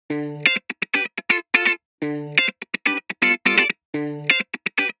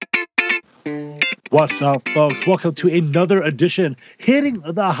What's up, folks? Welcome to another edition, Hitting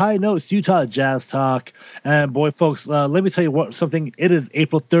the High Notes, Utah Jazz Talk. And boy, folks, let me tell you something. It is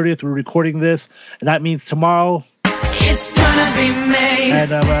April 30th. We're recording this, and that means tomorrow. It's gonna be May.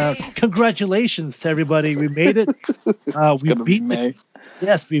 And congratulations to everybody. We made it. We beat May.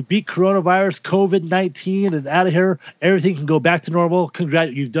 Yes, we beat coronavirus. COVID-19 is out of here. Everything can go back to normal.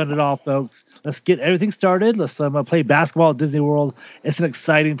 You've done it all, folks. Let's get everything started. Let's play basketball at Disney World. It's an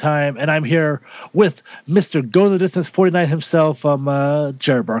exciting time, and I'm here with Mr. Go the Distance 49 himself,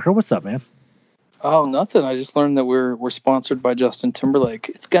 Jared Barker. What's up, man? Oh, nothing. I just learned that we're sponsored by Justin Timberlake.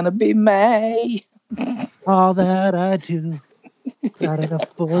 It's gonna be May. All that I do, got enough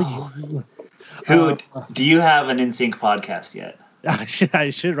for you. Do you have an NSYNC podcast yet? I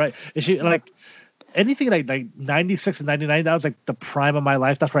should, right? It should, like anything like 96 and 99. That was like the prime of my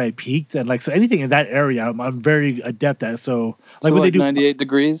life. That's where I peaked, and like so anything in that area, I'm very adept at. So like when they do 98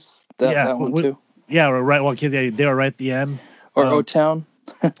 Degrees, that one too. Yeah, right. Well, kids, they were right at the end. Or O-Town.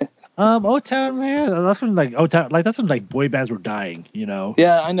 O-Town, man. That's when O-Town, that's when boy bands were dying. You know.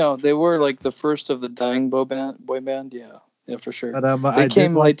 Yeah, I know. They were like the first of the dying boy band. Yeah, for sure. But, they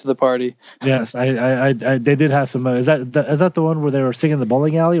came late to the party. Yes, I they did have some. Is that the one where they were singing the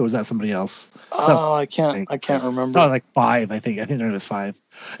bowling alley, or was that somebody else? I can't remember. Oh, like 5, I think. I think there was 5.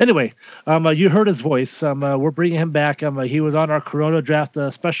 Anyway, you heard his voice. We're bringing him back. He was on our Corona Draft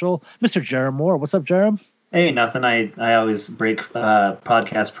special. Mr. Jarom Moore. What's up, Jarom? Hey, nothing. I always break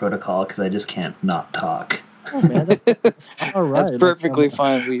podcast protocol because I just can't not talk. Oh, man, that's all right. That's perfectly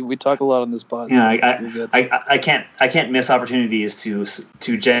fine. We talk a lot on this podcast. Yeah, I can't miss opportunities to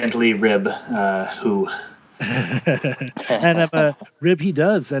gently rib who. And rib he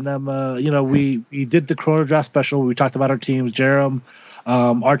does. And we did the Corona Draft special. We talked about our teams. Jarom,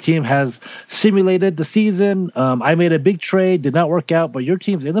 our team has simulated the season. I made a big trade, did not work out, but your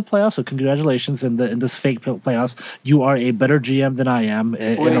team's in the playoffs, so congratulations in this fake playoffs. You are a better GM than I am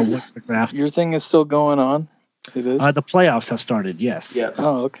in a draft. Your thing is still going on. It is. The playoffs have started. Yes. Yeah.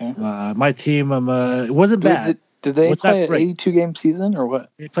 Oh, okay. My team, it wasn't bad. Did they play an 82-game season or what?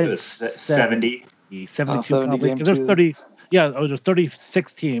 They played 70. 72 70 games. There's 30. Yeah, there's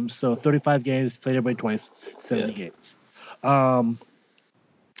 36 teams, so 35 games. Played everybody twice. 70 games.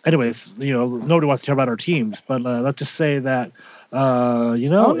 Anyways, nobody wants to hear about our teams, but let's just say that, Oh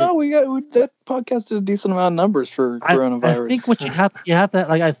no, that podcast did a decent amount of numbers for coronavirus. I think what you have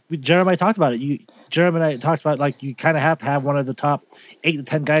to Jeremy talked about it. Jeremy and I talked about you kind of have to have one of the top 8 to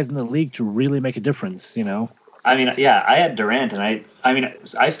 10 guys in the league to really make a difference. I mean, yeah, I had Durant, and I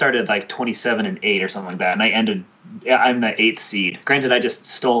started 27-8 or something like that, and I'm the 8th seed. Granted, I just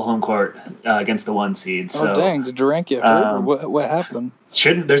stole home court against the 1 seed. So, oh dang! Did Durant get hurt? Or what happened?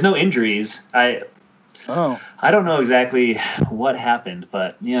 There's no injuries. I don't know exactly what happened,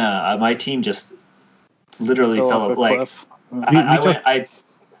 but yeah, my team just literally fell off.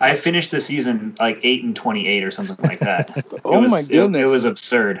 I finished the season 8-28 or something like that. My goodness! It was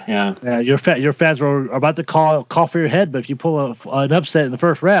absurd. Yeah. Yeah, your fans were about to call for your head, but if you pull an upset in the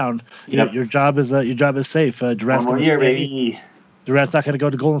first round, your job is safe. Durant's one more year, baby. Durant's not going to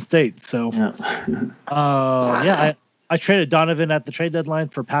go to Golden State, so. Yeah. I traded Donovan at the trade deadline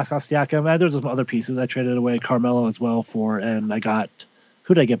for Pascal Siakam. And there's some other pieces. I traded away Carmelo as well and I got,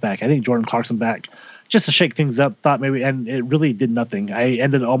 who did I get back? I think Jordan Clarkson back, just to shake things up. Thought maybe, and it really did nothing. I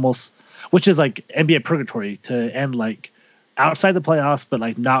ended almost, which is NBA purgatory, to end outside the playoffs, but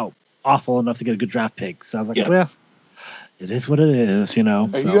not awful enough to get a good draft pick. So I was like, well, it is what it is, Are you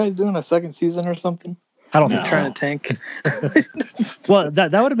guys doing a second season or something? I don't think trying to tank. Well,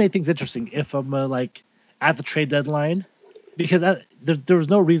 that would have made things interesting if I'm at the trade deadline, because there was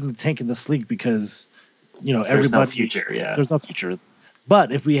no reason to tank in this league because there's no future. Yeah, there's no future.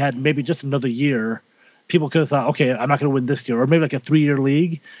 But if we had maybe just another year, people could have thought, okay, I'm not going to win this year, or maybe a 3-year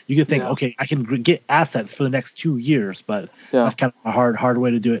league. You could think, okay, I can get assets for the next 2 years, but that's kind of a hard way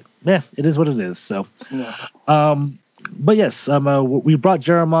to do it. Yeah, it is what it is. So, but yes, we brought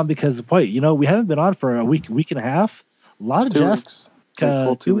Jarom on because we haven't been on for a week and a half. A lot of jazz,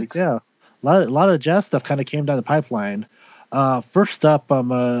 full 2 weeks. Yeah. A lot of jazz stuff kind of came down the pipeline. First up,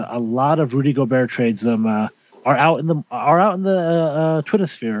 a lot of Rudy Gobert trades are out in the Twitter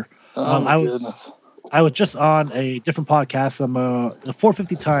sphere. Goodness. I was just on a different podcast, the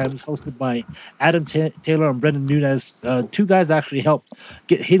 450 Times, hosted by Adam Taylor and Brendan Nunez. 2 guys that actually helped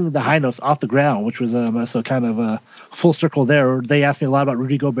get hitting the high notes off the ground, which was so kind of a full circle there. They asked me a lot about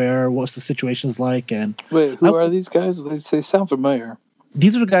Rudy Gobert, what's the situations like, and wait, who are these guys? They sound familiar.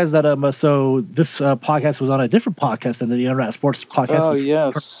 these are the guys that so this podcast was on a different podcast than the Internet Sports podcast. Oh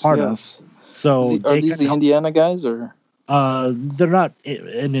yes, yes. So are these the Indiana guys or? They're not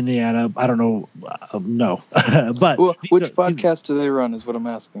in Indiana. I don't know. No, but which podcast do they run? Is what I'm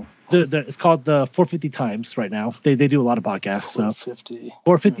asking. It's called the 450 Times right now. They do a lot of podcasts.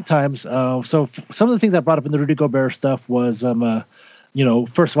 450 Times. So some of the things I brought up in the Rudy Gobert stuff was,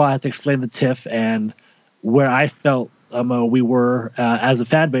 first of all, I had to explain the TIFF and where I felt we were as a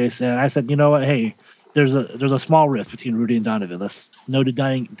fan base, and I said, you know what, hey, there's a small rift between Rudy and Donovan. Let's no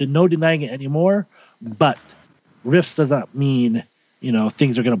denying it anymore, but rifts does not mean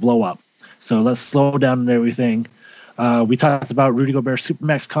things are going to blow up. So let's slow down and everything. We talked about Rudy Gobert's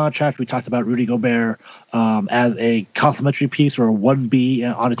Supermax contract. We talked about Rudy Gobert as a complimentary piece or a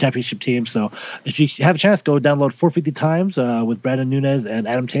 1B on a championship team. So if you have a chance, go download 450 Times with Brandon Nunez and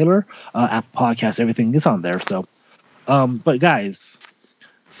Adam Taylor. Apple Podcasts, everything is on there. So, but guys,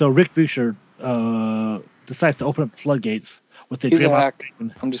 so Rick Boucher decides to open up the floodgates. He's a hack.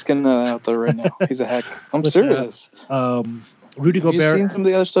 I'm just getting that out there right now. He's a hack. I'm serious. Rudy Gobert. Have you seen some of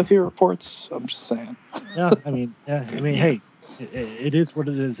the other stuff he reports? I'm just saying. Yeah, I mean, hey, it is what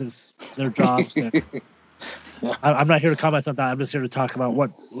it is. It's their jobs. I'm not here to comment on that. I'm just here to talk about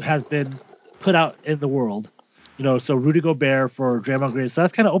what has been put out in the world. So Rudy Gobert for Draymond Green. So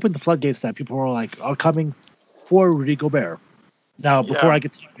that's kind of opened the floodgates that people are coming for Rudy Gobert. Now, before I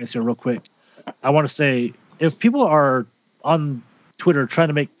get to you guys here real quick, I want to say if people are on Twitter trying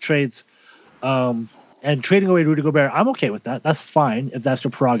to make trades and trading away Rudy Gobert, I'm okay with that. That's fine if that's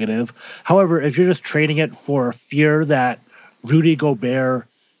your prerogative. However, if you're just trading it for fear that Rudy Gobert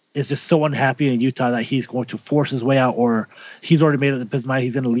is just so unhappy in Utah that he's going to force his way out, or he's already made up his mind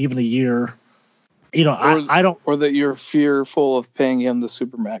he's going to leave in a year, I don't. Or that you're fearful of paying him the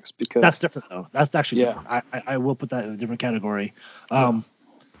Supermax because that's different though. That's actually different. I will put that in a different category.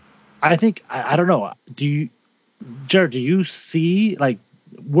 I think I don't know. Jared, do you see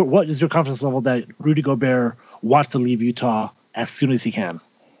what is your confidence level that Rudy Gobert wants to leave Utah as soon as he can?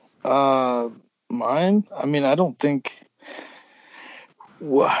 Mine? I mean, I don't think.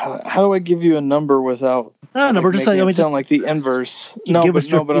 How do I give you a number without number? Just sound like the inverse.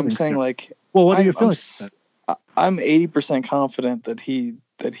 But I'm saying Well, what are your feelings? I'm 80% confident that he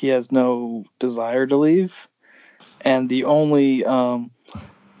has no desire to leave, and the only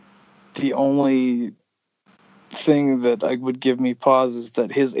thing that I would give me pause is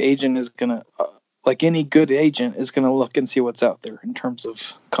that his agent is gonna, like any good agent, is gonna look and see what's out there in terms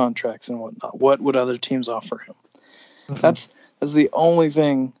of contracts and whatnot. What would other teams offer him? Mm-hmm. That's the only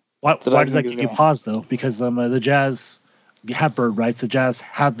thing. Why does that give you pause though? Because the Jazz have bird rights. The Jazz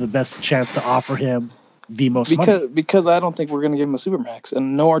have the best chance to offer him the most money. Because I don't think we're gonna give him a Supermax,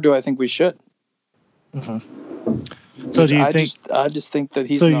 and nor do I think we should. Mm-hmm. So do you think? I just think that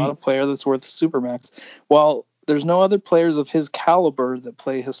he's not a player that's worth Supermax. While there's no other players of his caliber that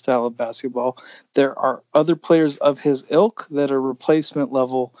play his style of basketball, there are other players of his ilk that are replacement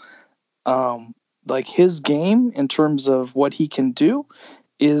level. Like his game, in terms of what he can do,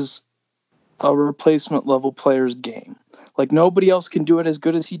 is a replacement level player's game. Like nobody else can do it as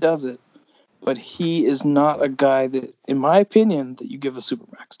good as he does it, but he is not a guy that, in my opinion, that you give a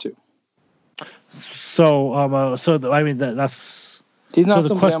Supermax to. So, I mean that's he's not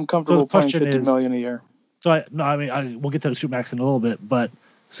somebody I'm comfortable paying $50 million a year. So we'll get to the Supermax in a little bit, but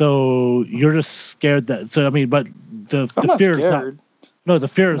so you're just scared that. So I mean, but the fear is not. No, the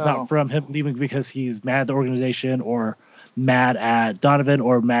fear is not from him leaving because he's mad at the organization or mad at Donovan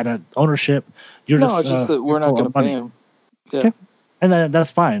or mad at ownership. It's just that we're not going to pay him. Yeah. Okay. And then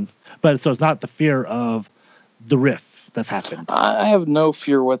that's fine. But so it's not the fear of the rift that's happened. I have no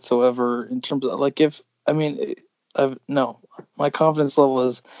fear whatsoever in terms of my confidence level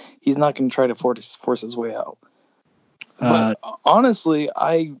is he's not going to try to force his way out. But honestly,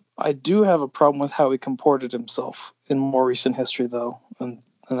 I do have a problem with how he comported himself in more recent history, though, and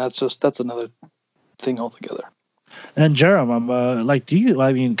that's another thing altogether. And Jarom, do you?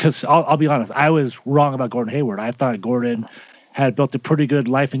 I mean, because I'll be honest, I was wrong about Gordon Hayward. I thought Gordon had built a pretty good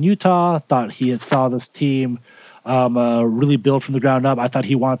life in Utah. Thought he had saw this team really build from the ground up. I thought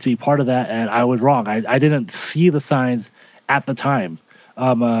he wanted to be part of that, and I was wrong. I didn't see the signs at the time.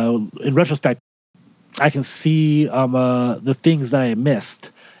 In retrospect, I can see the things that I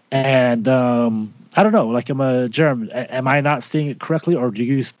missed, and I don't know. Jarom, am I not seeing it correctly, or do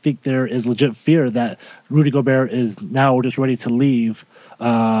you think there is legit fear that Rudy Gobert is now just ready to leave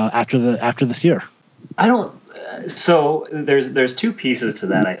after this year? I don't. So there's two pieces to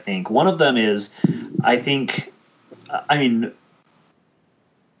that. I think one of them is,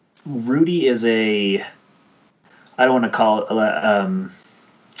 Rudy is I don't want to call it.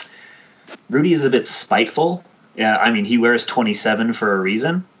 Rudy is a bit spiteful. Yeah, I mean, he wears 27 for a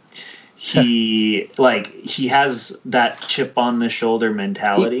reason. He has that chip on the shoulder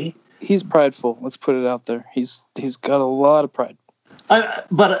mentality. He's prideful. Let's put it out there. He's got a lot of pride.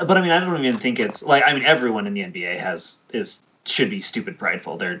 But I mean, I don't even think it's like, I mean, everyone in the NBA should be stupid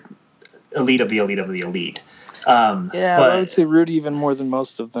prideful. They're elite of the elite of the elite. But I would say Rudy even more than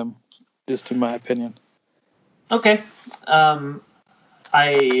most of them, just in my opinion. Okay.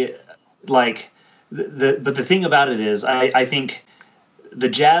 I like but the thing about it is, I think the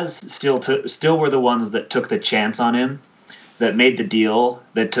Jazz still were the ones that took the chance on him, that made the deal,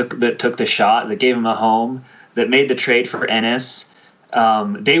 that took the shot, that gave him a home, that made the trade for Ennis.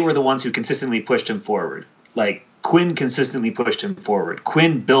 They were the ones who consistently pushed him forward. Like, Quinn consistently pushed him forward.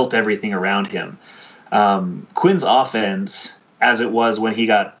 Quinn built everything around him. Quinn's offense, as it was when he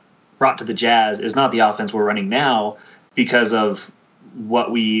got brought to the Jazz, is not the offense we're running now because of what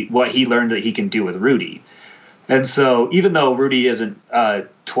he learned that he can do with Rudy. And so even though Rudy isn't a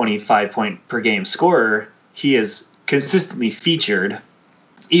 25-point per game scorer, he is consistently featured,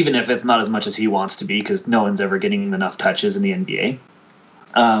 even if it's not as much as he wants to be, because no one's ever getting enough touches in the NBA.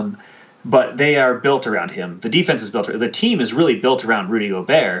 But they are built around him. The defense is built. The team is really built around Rudy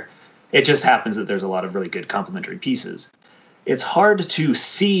Gobert. It just happens that there's a lot of really good complementary pieces. It's hard to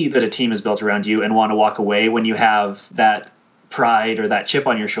see that a team is built around you and want to walk away when you have that pride or that chip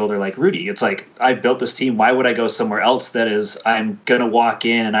on your shoulder like Rudy. It's like, I built this team. Why would I go somewhere else that is, I'm going to walk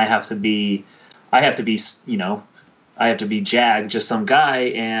in and I have to be, Jag, just some guy,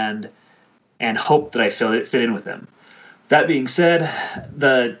 and hope that I fit in with him. That being said,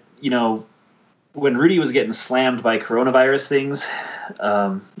 when Rudy was getting slammed by coronavirus things,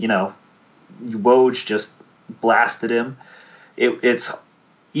 Woj just blasted him. It's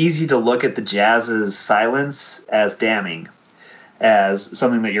easy to look at the Jazz's silence as damning, as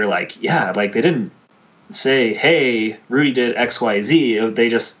something that you're like, yeah, like they didn't say, hey, Rudy did X, Y, Z. They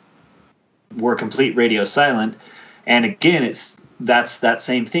just were complete radio silent. And again, that's that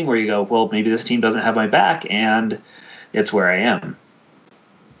same thing where you go, well, maybe this team doesn't have my back, and it's where I am.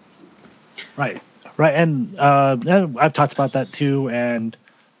 Right. And I've talked about that too. And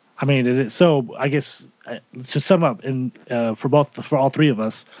I mean, so I guess to sum up, and for all three of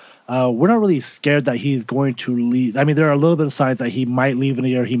us, we're not really scared that he's going to leave. I mean, there are a little bit of signs that he might leave in a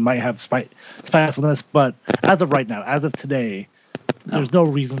year. He might have spitefulness, but as of right now, as of today, there's no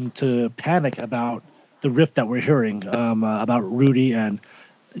reason to panic about the rift that we're hearing about Rudy, and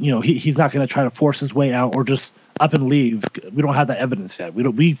he's not going to try to force his way out or just up and leave. We don't have that evidence yet.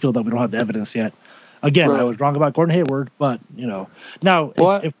 We feel that we don't have the evidence yet. Again, right. I was wrong about Gordon Hayward, but now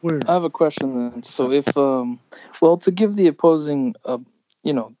if we're, I have a question then. So if to give the opposing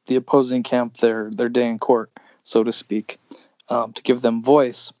the opposing camp their day in court, so to speak, to give them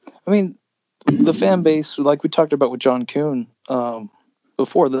voice. I mean, the fan base, like we talked about with John Kuhn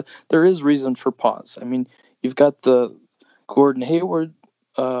before, there is reason for pause. I mean, you've got the Gordon Hayward,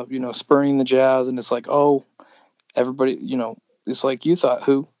 spurring the Jazz, and it's like, oh, everybody, it's like you thought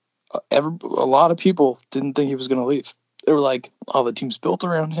who. A lot of people didn't think he was going to leave. They were like, oh, the team's built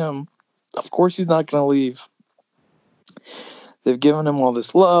around him. Of course he's not going to leave. They've given him all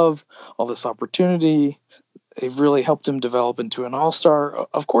this love, all this opportunity. They've really helped him develop into an all-star.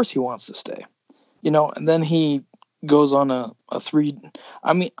 Of course he wants to stay. And then he goes on a 3.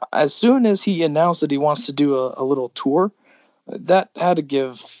 I mean, as soon as he announced that he wants to do a little tour, that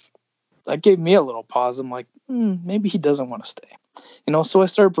gave me a little pause. I'm like, maybe he doesn't want to stay. So I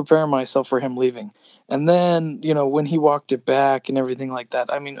started preparing myself for him leaving. And then, when he walked it back and everything like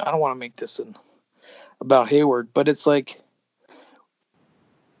that, I mean, I don't want to make this about Hayward, but it's like,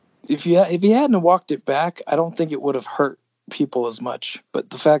 if he hadn't walked it back, I don't think it would have hurt people as much. But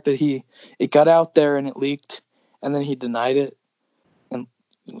the fact that it got out there and it leaked, and then he denied it and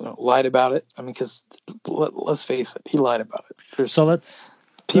lied about it. I mean, because let's face it, he lied about it. Let's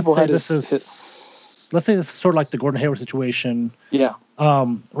say this is sort of like the Gordon Hayward situation. Yeah.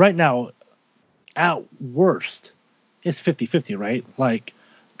 Right now, at worst, it's 50-50, right? Like,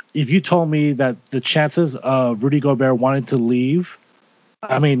 if you told me that the chances of Rudy Gobert wanting to leave,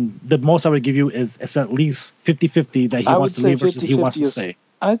 I mean, the most I would give you is it's at least 50-50 that he wants to leave versus he wants to stay.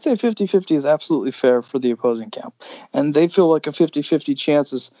 I'd say 50-50 is absolutely fair for the opposing camp. And they feel like a 50-50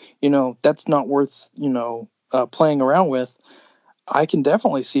 chance is, that's not worth, playing around with. I can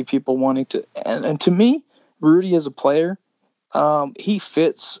definitely see people wanting to, and to me, Rudy as a player, he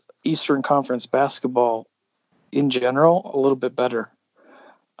fits Eastern Conference basketball in general a little bit better,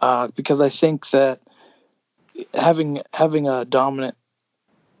 because I think that having a dominant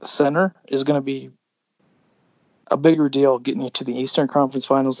center is going to be a bigger deal getting you to the Eastern Conference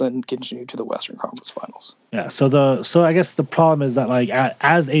Finals than getting you to the Western Conference Finals. Yeah. So I guess the problem is that like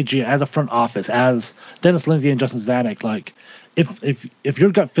as a front office, as Dennis Lindsay and Justin Zanuck, like if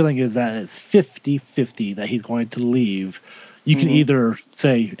your gut feeling is that it's 50-50 that he's going to leave, you can either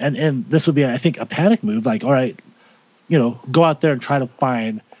say, and this would be, I think, a panic move, like, all right, go out there and try to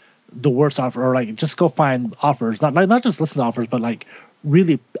find the worst offer, or like just go find offers, not just listen to offers, but like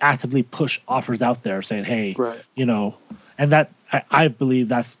really actively push offers out there saying, hey, right. And that I believe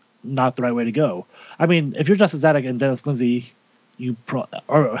that's not the right way to go. I mean, if you're Justin Zanuck and Dennis Lindsay,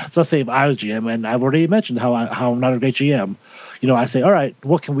 or let's say if I was GM, and I've already mentioned how I'm not a great GM, I say, all right,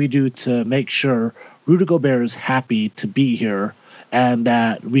 what can we do to make sure Rudy Gobert is happy to be here and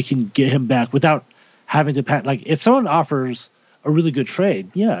that we can get him back without having to like if someone offers a really good trade,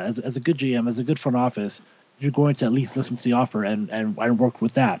 as a good GM, as a good front office, you're going to at least listen to the offer and work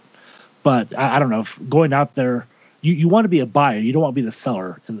with that. But I don't know, going out there, you want to be a buyer, you don't want to be the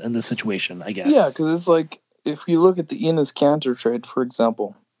seller in this situation, I guess. Yeah, because it's like if you look at the Enes Kanter trade, for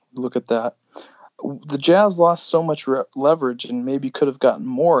example, look at that. The Jazz lost so much leverage and maybe could have gotten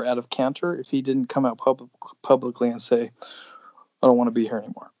more out of Kanter if he didn't come out publicly and say, I don't want to be here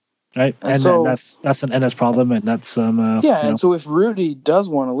anymore. Right, and so that's an NS problem, and that's and so if Rudy does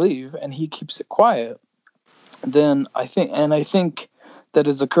want to leave and he keeps it quiet, then I think that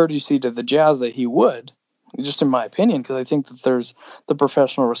is a courtesy to the Jazz that he would, just in my opinion, because I think that there's the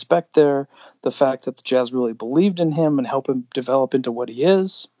professional respect there, the fact that the Jazz really believed in him and helped him develop into what he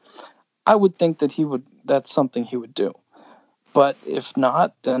is. I would think that that's something he would do. But if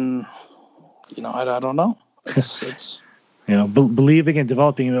not, then, I don't know. It's believing and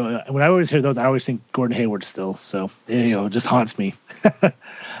developing. When I always hear those, I always think Gordon Hayward still. So, it just haunts me. But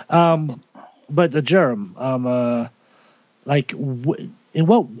Jarom, in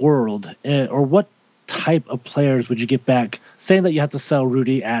what world or what type of players would you get back, saying that you have to sell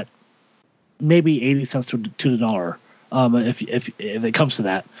Rudy at maybe 80 cents to the dollar? If it comes to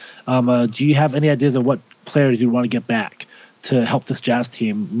that, do you have any ideas of what players you'd want to get back to help this Jazz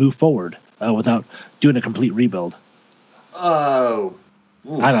team move forward without doing a complete rebuild? Oh,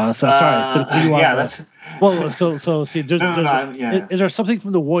 I don't know. So sorry. That's well. So see, is there something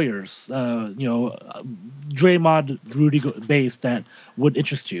from the Warriors, Draymond, Rudy base that would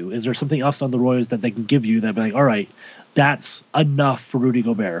interest you? Is there something else on the Warriors that they can give you that'd be like, all right, that's enough for Rudy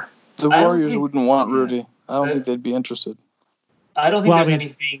Gobert? The Warriors wouldn't want Rudy. I don't think they'd be interested. I don't think there's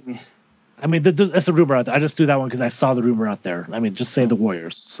anything. I mean, that's a rumor out there. I just threw that one because I saw the rumor out there. I mean, just say the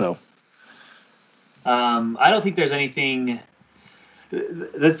Warriors. So, I don't think there's anything.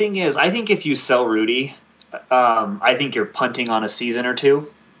 The thing is, I think if you sell Rudy, I think you're punting on a season or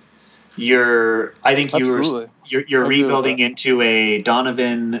two. You're rebuilding into a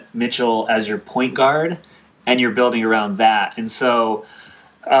Donovan Mitchell as your point guard, and you're building around that. And so,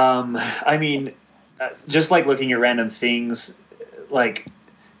 I mean. Just like looking at random things, like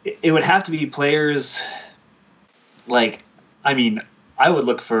it would have to be players. Like, I mean, I would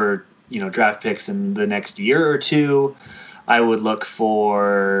look for draft picks in the next year or two. I would look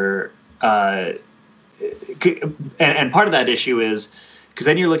for, and part of that issue is because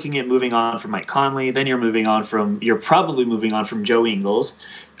then you're looking at moving on from Mike Conley. Then you're probably moving on from Joe Ingles,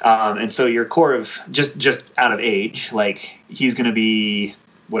 and so your core of just out of age, like he's going to be.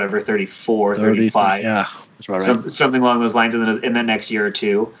 Whatever, 34, 35. Yeah, that's right. Something along those lines in the next year or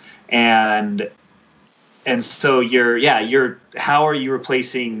two. And so you're how are you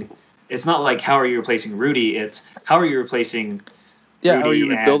replacing it's not like how are you replacing Rudy, it's how are you replacing Rudy how are you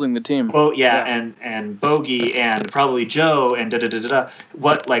rebuilding the team? Oh and Bogey and probably Joe and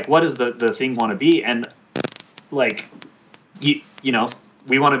what does the thing want to be? And like we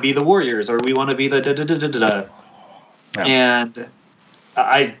want to be the Warriors or we want to be the Yeah. And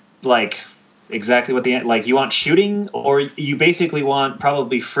I like exactly what you want shooting, or you basically want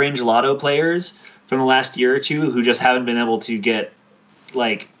probably fringe lotto players from the last year or two who just haven't been able to get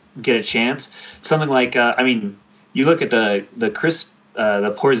a chance. Something like you look at the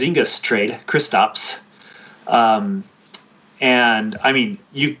Porzingis trade, Kristaps, and I mean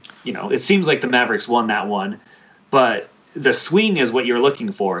it seems like the Mavericks won that one, but the swing is what you're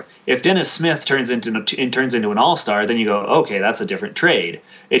looking for. If Dennis Smith turns into an all-star, then you go, okay, that's a different trade.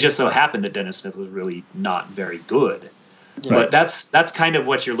 It just so happened that Dennis Smith was really not very good. Yeah. But that's kind of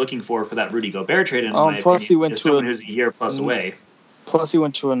what you're looking for that Rudy Gobert trade. In my plus opinion, he went to someone who's a year plus away. Plus, he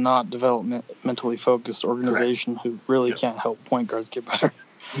went to a not developmentally focused organization who really can't help point guards get better.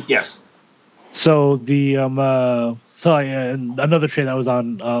 Yes. So another trade that was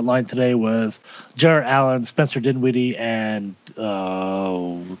on line today was Jarrett Allen, Spencer Dinwiddie, and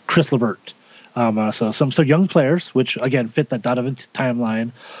Chris LeVert. So some young players, which again fit that Donovan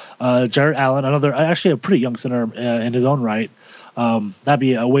timeline. Jared Allen, actually a pretty young center in his own right. That'd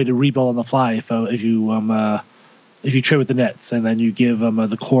be a way to rebuild on the fly if you trade with the Nets and then you give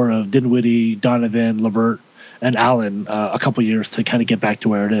the core of Dinwiddie, Donovan, LeVert, and Allen a couple years to kind of get back to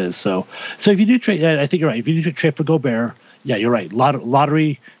where it is. So if you do trade, I think you're right. If you do trade for Gobert, yeah, you're right.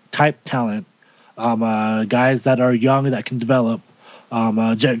 Lottery type talent, guys that are young that can develop.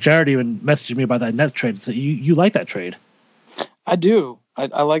 Jared even messaged me about that Nets trade. So you like that trade? I do.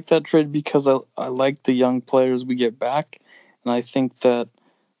 I like that trade because I like the young players we get back, and I think that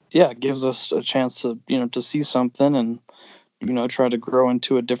it gives us a chance to to see something and try to grow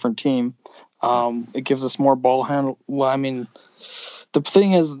into a different team. It gives us more ball handle. Well, I mean, the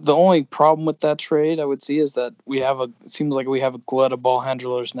thing is, the only problem with that trade I would see is that it seems like we have a glut of ball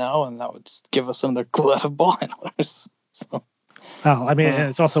handlers now, and that would give us another glut of ball handlers. So. Well, I mean,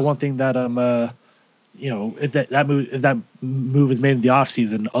 it's also one thing that if that move is made in the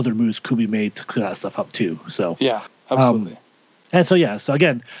offseason, other moves could be made to clear that stuff up too. So yeah, absolutely.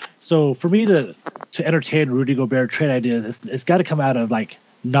 So for me to entertain Rudy Gobert trade ideas, it's got to come out of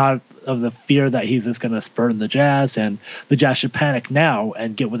not of the fear that he's just going to spurn the Jazz and the Jazz should panic now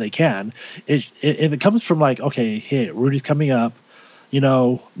and get what they can. If it comes from okay, hey, Rudy's coming up,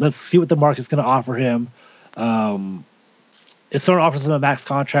 let's see what the market's going to offer him. If someone offers him a max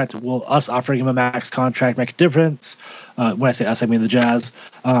contract, will us offering him a max contract make a difference? When I say us, I mean the Jazz.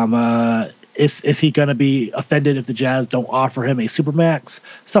 Is he going to be offended if the Jazz don't offer him a supermax?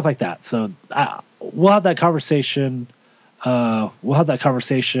 Stuff like that. So we'll have that conversation. In a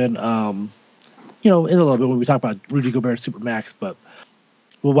little bit when we talk about Rudy Gobert supermax. But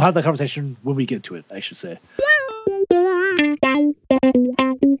we'll have that conversation when we get to it, I should say.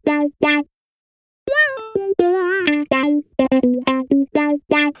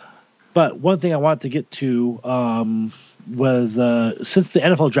 But one thing I wanted to get to was since the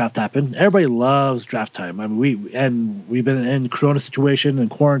NFL draft happened, everybody loves draft time. I mean, we've been in Corona situation and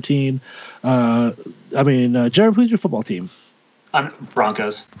quarantine. Jared, who's your football team?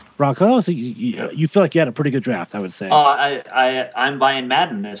 Broncos. Broncos. So you feel like you had a pretty good draft, I would say. I'm buying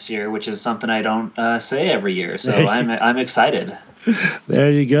Madden this year, which is something I don't say every year. So I'm excited.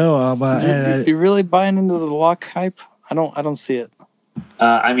 There you go. You really buying into the lock hype? I don't see it.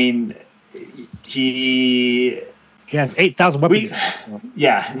 I mean, he has 8,000 weapons.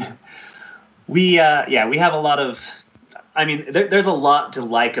 Yeah, we have a lot of. I mean, there's a lot to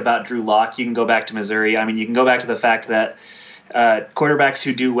like about Drew Lock. You can go back to Missouri. I mean, you can go back to the fact that quarterbacks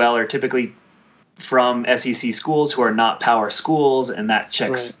who do well are typically from SEC schools who are not power schools, and that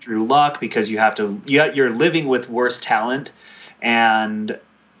checks right. Drew Lock because you're living with worse talent. And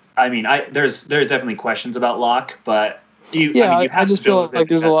I mean, there's definitely questions about Lock, but I just feel like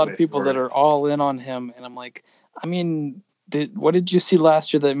there's a lot of people that are all in on him, and I'm like, I mean, what did you see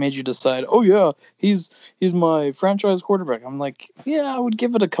last year that made you decide? Oh yeah, he's my franchise quarterback. I'm like, yeah, I would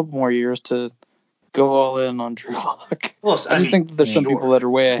give it a couple more years to go all in on Drew Lock. Well, I just think that there's some people that are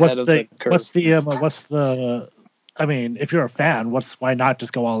way ahead of the curve. I mean, if you're a fan, why not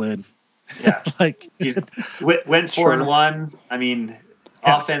just go all in? Yeah, he went 4-1. I mean,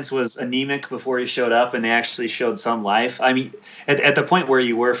 offense was anemic before he showed up, and they actually showed some life. I mean, at the point where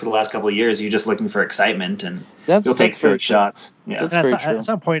you were for the last couple of years, you're just looking for excitement, and you'll take third shots. Yeah, at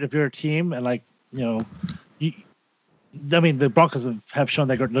some point, if you're a team, and the Broncos have shown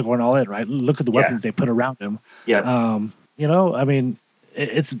they're going all in, right? Look at the weapons they put around him. Yeah. I mean,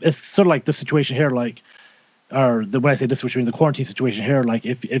 it's sort of like the situation here, when I say this situation, the quarantine situation here,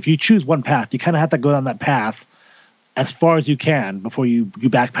 if you choose one path, you kind of have to go down that path as far as you can before you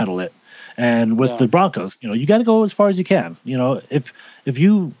backpedal it. And with the Broncos, you got to go as far as you can. If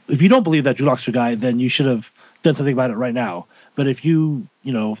you don't believe that Drew Lock's your guy, then you should have done something about it right now. But if you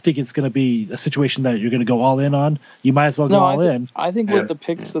think it's going to be a situation that you're going to go all in on, you might as well go all in. I think with the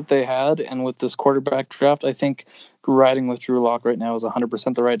picks that they had and with this quarterback draft, I think riding with Drew Lock right now is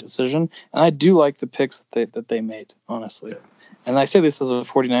 100% the right decision. And I do like the picks that they made, honestly. And I say this as a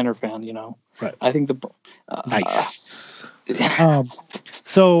 49er fan, Right. I think nice.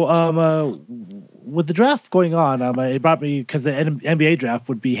 So with the draft going on, it brought me because the NBA draft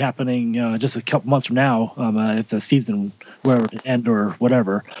would be happening just a couple months from now, if the season were to end or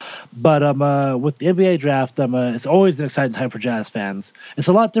whatever. But with the NBA draft, it's always an exciting time for Jazz fans. It's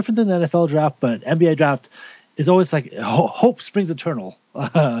a lot different than the NFL draft, but NBA draft is always like hope springs eternal.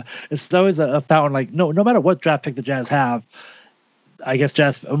 It's always a fountain. No matter what draft pick the Jazz have. I guess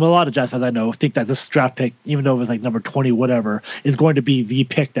a lot of Jazz fans I know think that this draft pick, even though it was number 20, whatever, is going to be the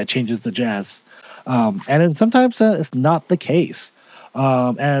pick that changes the Jazz. And then sometimes it's not the case.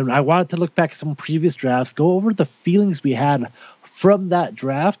 And I wanted to look back at some previous drafts, go over the feelings we had from that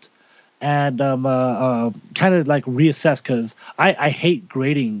draft, and kind of like reassess, because I hate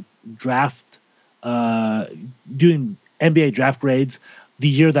grading draft, doing NBA draft grades the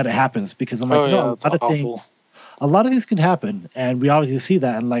year that it happens, because I'm like, a lot of things can happen, and we obviously see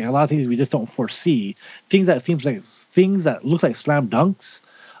that, and like a lot of things we just don't foresee. Things that look like slam dunks,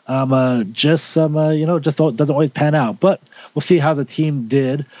 just doesn't always pan out. But we'll see how the team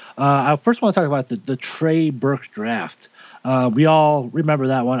did. I first want to talk about the Trey Burke draft. We all remember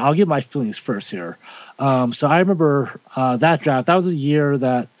that one. I'll give my feelings first here. So I remember that draft. That was a year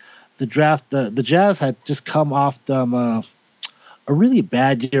that the Jazz had just come off a really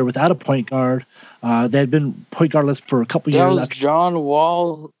bad year without a point guard. They had been point guardless for a couple years. That was John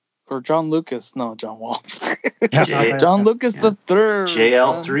Wall or John Lucas. No, John Wall. John Lucas the third.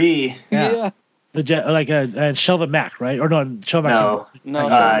 JL3. Yeah. And Shelvin Mack, right? Or no, Shelvin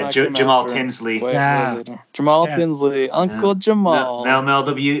Mack. Jamal Tinsley. Jamal Tinsley. Uncle Jamal. Mel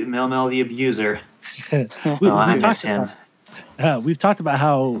the abuser. I miss him. We've talked about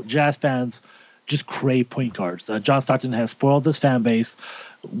how Jazz fans just crave point guards. John Stockton has spoiled this fan base.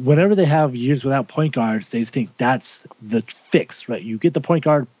 Whenever they have years without point guards, they just think that's the fix, right? You get the point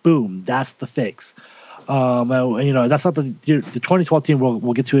guard, boom, that's the fix. That's not the 2012 team.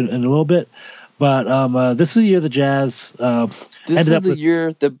 We'll get to it in a little bit, but this is the year the Jazz. This is the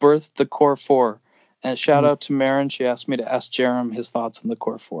year that birthed the core four. And shout out to Marin. She asked me to ask Jarom his thoughts on the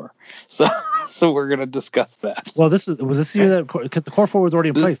core four. So we're gonna discuss that. Well, was this year that, because the core four was already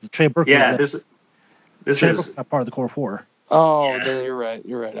in place. The Trey Burke. Yeah, this is part of the core four. Oh, yeah.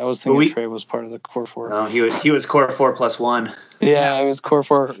 You're right. I was thinking Trey was part of the core four. No, he was core 4+1. Yeah, it was core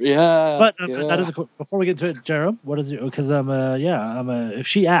 4. Yeah. But that is before we get to it, Jarom, what is it? Because if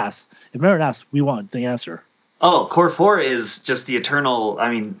Marin asks, we want the answer. Oh, core 4 is just the eternal. I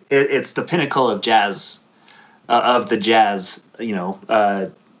mean, it's the pinnacle of Jazz, of the Jazz.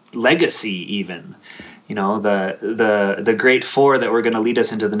 Legacy even. The great four that were going to lead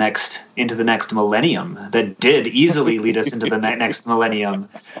us into the next millennium, that did easily lead us into the next millennium.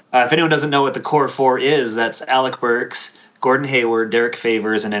 If anyone doesn't know what the core four is, that's Alec Burks, Gordon Hayward, Derek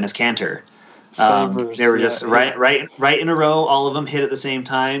Favors, and Enes Kanter. They were just right in a row. All of them hit at the same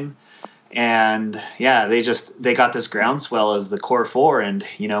time, and they got this groundswell as the core four. And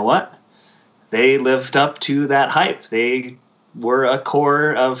you know what? They lived up to that hype. They were a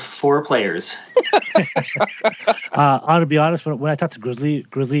core of 4 players. To be honest, when I talk to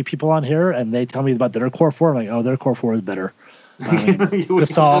Grizzly people on here and they tell me about their core 4, I'm like, oh, their core 4 is better.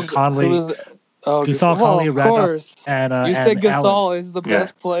 Gasol, Conley. Conley, of course. And you said Gasol Allen is the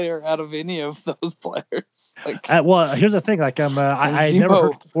best player out of any of those players. Here's the thing. I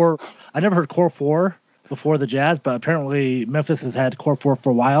never heard core 4 before the Jazz, but apparently Memphis has had core 4 for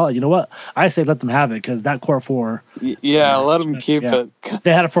a while. And you know what? I say let them have it, because that core 4. Yeah, let them keep it.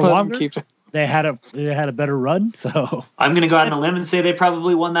 They had it for longer. Keep it. They had a better run. So I'm going to go out on a limb and say they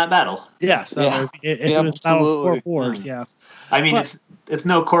probably won that battle. Yeah. So if it was core 4s, yeah. I mean, it's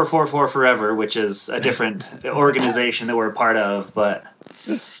no core 4 forever, which is a different organization that we're a part of, but.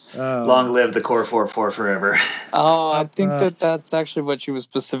 Long live the core 4 forever. Oh, I think that's actually what she was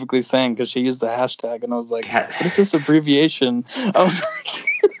specifically saying, because she used the hashtag, and I was like, "What is this abbreviation?" I was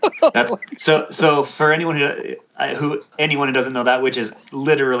like, so for anyone who doesn't know that, which is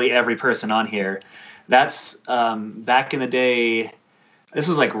literally every person on here, that's back in the day. This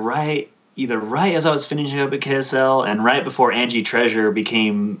was like right as I was finishing up at KSL and right before Angie Treasure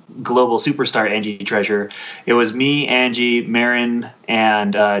became global superstar Angie Treasure. It was me, Angie, Marin,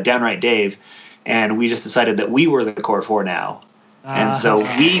 and Downright Dave, and we just decided that we were the core 4 now. And so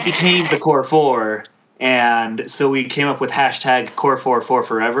we became the core 4, and so we came up with hashtag core 4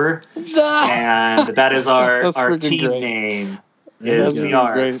 forever, and that is our team name. We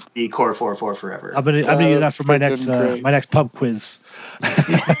are the core 4 forever. I'm gonna use that for my next pub quiz.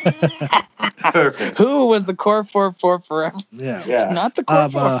 Perfect. Who was the core 4 forever? Yeah. Not the core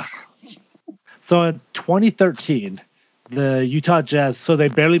 4. So in 2013, the Utah Jazz. So they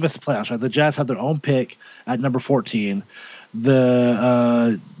barely missed the playoffs. Right? The Jazz had their own pick at number 14.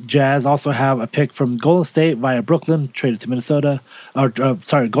 The Jazz also have a pick from Golden State via Brooklyn, traded to Minnesota.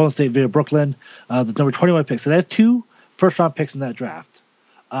 Golden State via Brooklyn, the number 21 pick. So they have 2 first-round picks in that draft.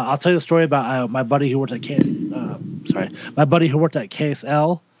 I'll tell you a story about my buddy who worked at KSL.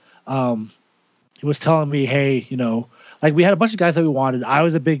 He was telling me, hey, we had a bunch of guys that we wanted. I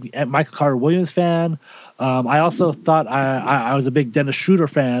was a big Michael Carter Williams fan. I also thought I was a big Dennis Schroeder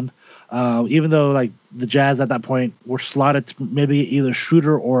fan. Even though like the Jazz at that point were slotted to maybe either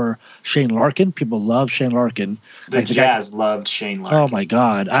Schroeder or Shane Larkin. People love Shane Larkin. The Jazz loved Shane Larkin. Oh my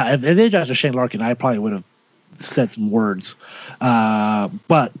God! If they drafted Shane Larkin, I probably would have said some words.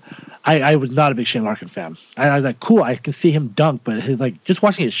 But I was not a big Shane Larkin fan. I was like, cool, I can see him dunk, but just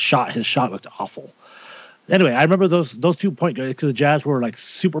watching his shot looked awful. Anyway, I remember those 2 point guards because the Jazz were like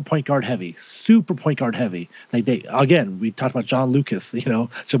super point guard heavy. Like we talked about John Lucas,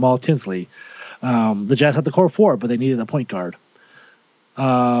 Jamal Tinsley. The Jazz had the core four, but they needed a point guard.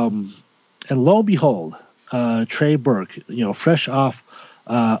 And lo and behold, Trey Burke, fresh off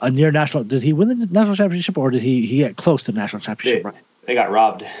a near national. Did he win the national championship, or did he get close to the national championship? They got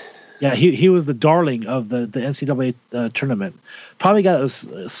robbed. Yeah, he was the darling of the NCAA tournament. Probably was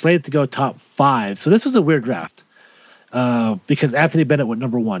slated to go top 5. So this was a weird draft because Anthony Bennett went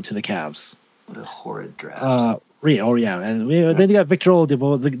number 1 to the Cavs. What a horrid draft. And then you got Victor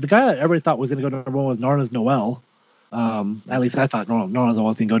Oladipo. The guy that everybody thought was going to go number 1 was Narnes Noel. At least I thought Narnes Noel was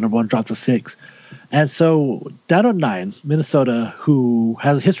going to go number 1, dropped to 6. And so down at 9, Minnesota, who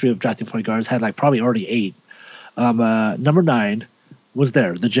has a history of drafting point guards, had like probably already 8. Number 9 was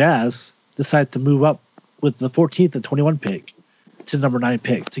there. The Jazz decided to move up with the 14th and 21 pick to the number 9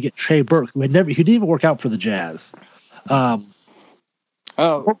 pick to get Trey Burke, who didn't even work out for the Jazz. Well,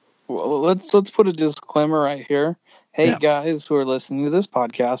 let's put a disclaimer right here. Hey guys who are listening to this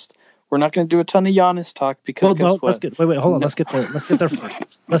podcast, we're not going to do a ton of Giannis talk because guess what? Wait, hold on. Let's get there first.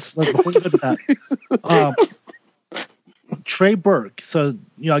 Let's before we go to that. Trey Burke, so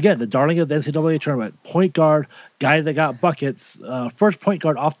again, the darling of the NCAA tournament, point guard, guy that got buckets, first point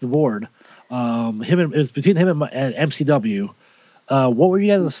guard off the board. It was between him and MCW. What were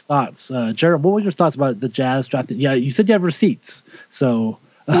you guys' thoughts, Jarom? What were your thoughts about the Jazz drafting? Yeah, you said you have receipts, so.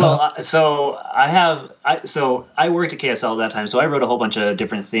 I worked at KSL at that time, so I wrote a whole bunch of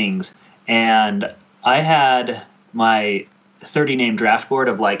different things, and I had my 30-name draft board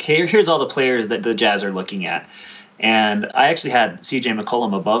of like, hey, here's all the players that the Jazz are looking at. And I actually had C.J.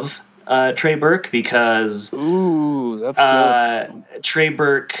 McCollum above Trey Burke because Trey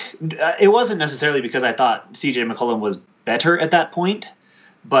Burke. It wasn't necessarily because I thought C.J. McCollum was better at that point,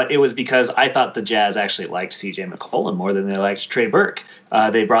 but it was because I thought the Jazz actually liked C.J. McCollum more than they liked Trey Burke.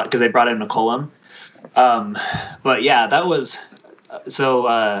 They brought in McCollum. But yeah, that was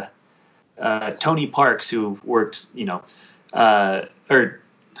so. Tony Parks, who worked, or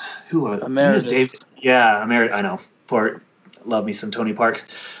who was David? Yeah, I know. Love me some Tony Parks.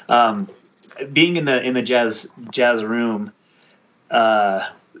 Being in the jazz room,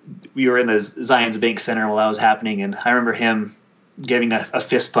 we were in the Zions Bank Center while that was happening, and I remember him giving a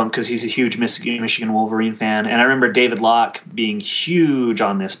fist pump because he's a huge Michigan Wolverine fan, and I remember David Locke being huge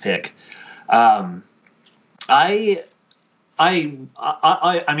on this pick. I mean,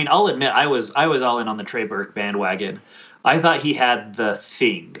 I'll admit I was all in on the Trey Burke bandwagon. I thought he had the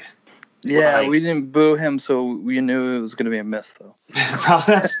thing. Yeah, we didn't boo him, so we knew it was going to be a miss, though.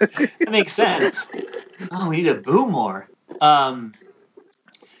 That makes sense. Oh, we need to boo more.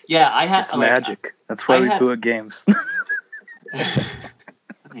 Yeah, I had. It's magic. That's why we boo at games.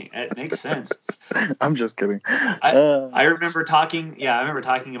 It makes sense. I'm just kidding. I remember talking. Yeah, I remember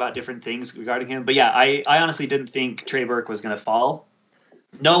talking about different things regarding him. But yeah, I honestly didn't think Trey Burke was going to fall.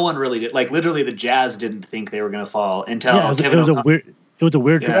 No one really did. Like literally, the Jazz didn't think they were going to fall until Kevin O'Connor. It was a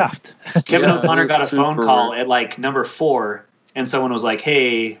weird draft. Kevin O'Connor got a phone call at like number 4, and someone was like,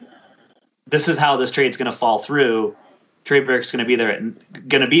 "Hey, this is how this trade's going to fall through. Trey Burke's going to be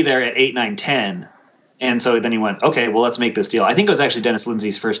there at 8, 9, 10." And so then he went, "Okay, well, let's make this deal." I think it was actually Dennis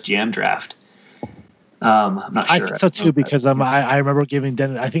Lindsey's first GM draft. I'm not sure. I think so too because I remember giving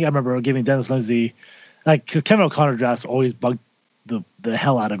Dennis Lindsey, like, because Kevin O'Connor drafts always bugged the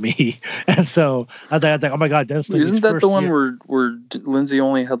hell out of me, and so I was like, oh my god, Dennis Lindsey's Isn't that the one where Lindsey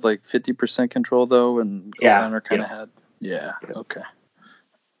only had like 50% control though, and O'Connor kind of had okay.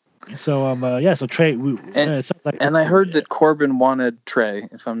 So so Trey, and I heard that Corbin wanted Trey,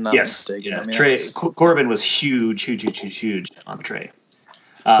 if I'm not mistaken. Yeah, I mean, Corbin was huge on Trey.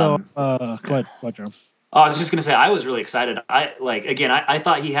 Go ahead, Jerome. I was just gonna say I was really excited. I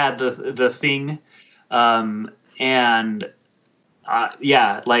thought he had the thing, and. I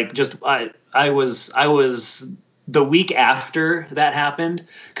was the week after that happened,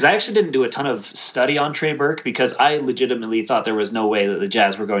 because I actually didn't do a ton of study on Trey Burke because I legitimately thought there was no way that the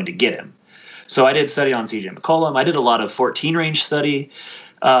Jazz were going to get him. So I did study on C.J. McCollum. I did a lot of 14 range study,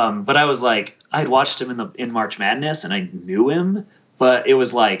 but I was like, I had watched him in March Madness and I knew him, but it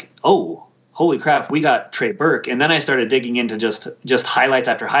was like, oh, holy crap, we got Trey Burke. And then I started digging into just highlights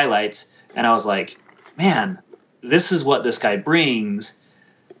after highlights, and I was like, man, this is what this guy brings.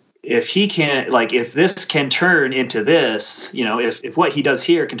 if he can, like, if this can turn into this, you know, if what he does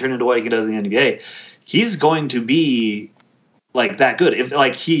here can turn into what he does in the NBA, he's going to be like that good. If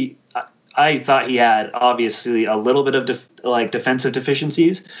like I thought he had obviously a little bit of defensive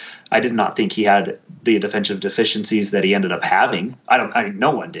deficiencies. I did not think he had the defensive deficiencies that he ended up having. I mean,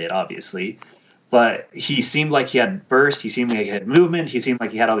 no one did, obviously, but he seemed like he had burst. He seemed like he had movement. He seemed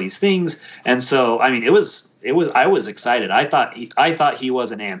like he had all these things. And so, I mean, I was excited. I thought he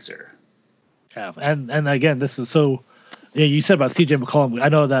was an answer. Yeah. And again, this was so, you said about CJ McCollum. I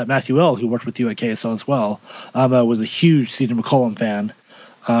know that Matthew L., who worked with you at KSL as well, was a huge CJ McCollum fan.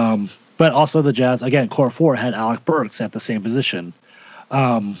 But also the Jazz, again, core 4 had Alec Burks at the same position.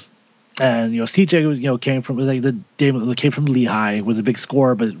 And, CJ was, came from came from Lehigh, was a big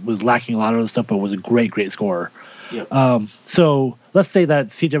scorer, but was lacking a lot of other stuff, but was a great scorer. Yep. So let's say that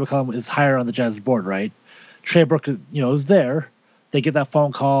CJ McCollum is higher on the Jazz board, right? Trey Burke, is there. They get that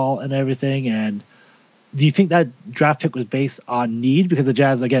phone call and everything. And do you think that draft pick was based on need? Because the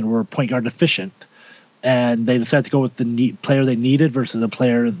Jazz, again, were point guard deficient, and they decided to go with the player they needed versus the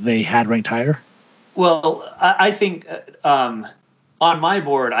player they had ranked higher? Well, I think on my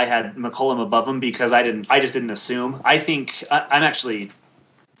board I had McCollum above him because I just didn't assume. I think I'm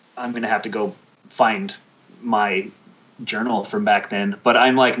going to have to go find my journal from back then, but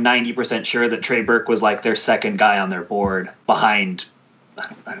I'm like 90% sure that Trey Burke was like their second guy on their board behind.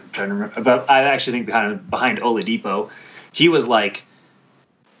 I'm trying to remember, but I actually think behind Oladipo. He was like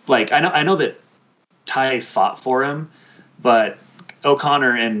I know that Ty fought for him, but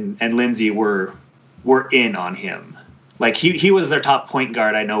O'Connor and Lindsay were in on him. Like he was their top point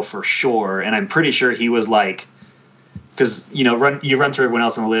guard, I know for sure, and I'm pretty sure he was like, because you run through everyone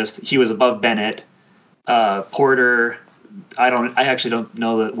else on the list. He was above Bennett, Porter. I actually don't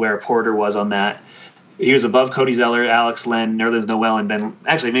know where Porter was on that. He was above Cody Zeller, Alex Len, Nerlens Noel, and Ben.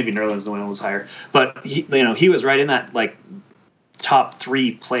 Actually, maybe Nerlens Noel was higher, but he was right in that like top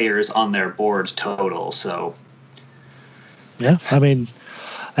 3 players on their board total. So yeah, I mean.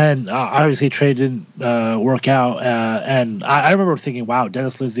 And obviously, trade didn't work out. And I remember thinking, "Wow,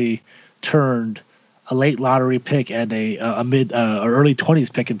 Dennis Lindsay turned a late lottery pick and a mid or early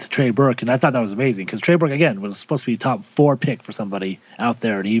 20s pick into Trey Burke," and I thought that was amazing because Trey Burke again was supposed to be top 4 pick for somebody out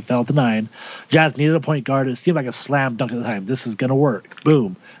there, and he fell to 9. Jazz needed a point guard. It seemed like a slam dunk at the time. This is gonna work.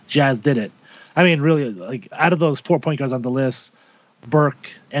 Boom, Jazz did it. I mean, really, like out of those 4 point guards on the list, Burke,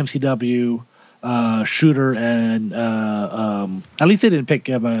 MCW. Shooter and at least they didn't pick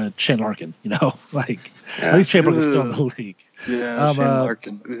Shane Larkin, at least Trey Burke was still in the league. Yeah, Shane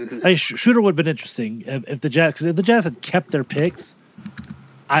Larkin. Shooter would have been interesting if the Jazz had kept their picks.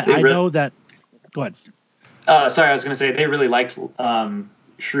 I know that. Go ahead. Sorry, I was going to say they really liked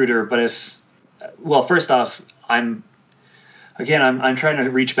Schroeder, but first off, I'm trying to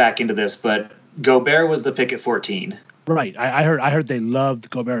reach back into this, but Gobert was the pick at 14. Right. I heard they loved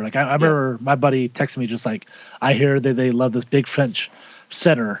Gobert. Like I remember my buddy texting me just like, I hear that they love this big French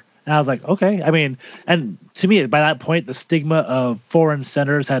center. And I was like, okay. I mean, and to me, by that point, the stigma of foreign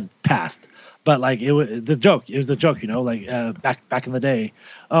centers had passed. But like it was the joke. It was a joke, back in the day.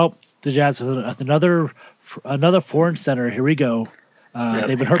 Oh, the Jazz with another foreign center. Here we go.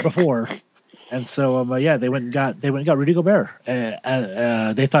 They've been hurt before. And so, they went and got Rudy Gobert.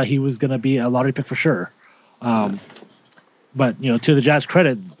 They thought he was going to be a lottery pick for sure. But to the Jazz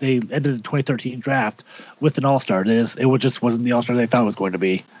credit, they ended the 2013 draft with an All-Star. It just wasn't the All-Star they thought it was going to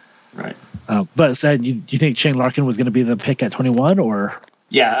be. Right. But do you think Shane Larkin was going to be the pick at 21 or?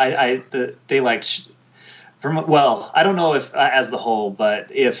 Yeah, they liked. I don't know if as the whole, but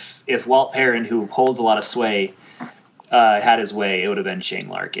if Walt Perrin, who holds a lot of sway, had his way, it would have been Shane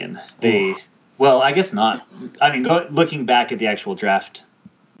Larkin. I guess not. I mean, looking back at the actual draft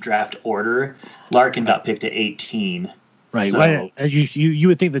order, Larkin got picked at 18. Right. So, you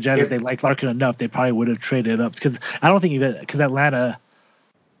would think the Jazz, if they liked Larkin enough, they probably would have traded up because I don't think because Atlanta,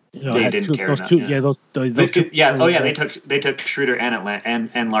 they didn't care enough. They took Schroeder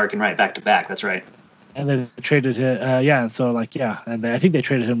and Larkin right back to back. That's right. And they traded him. So and I think they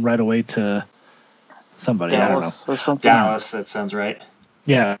traded him right away to somebody. Dallas or something. Dallas. That sounds right.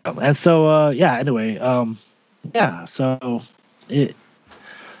 Yeah. And so anyway, so it.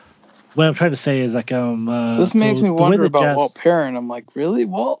 What I'm trying to say is this makes me wonder about Walt Perrin. I'm like, really,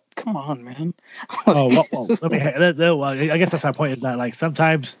 Walt? Come on, man. I guess that's my point. Is that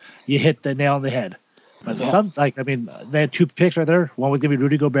sometimes you hit the nail on the head, but they had 2 picks right there. One was gonna be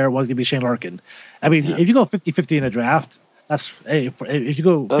Rudy Gobert. One was gonna be Shane Larkin. I mean, if you go 50-50 in a draft, if you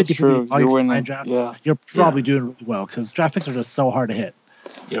go 50-50 in all your draft, you're probably doing really well because draft picks are just so hard to hit.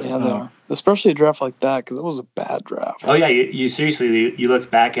 Yep. Yeah, they are. Especially a draft like that, because it was a bad draft. Oh yeah, you seriously you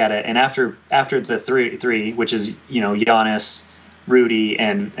look back at it, and after the three, which is Giannis, Rudy,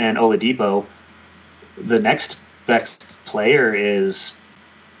 and Oladipo, the next best player is.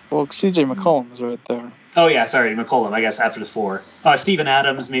 Well, C.J. McCollum is right there. Oh yeah, sorry, McCollum. I guess after the 4. Steven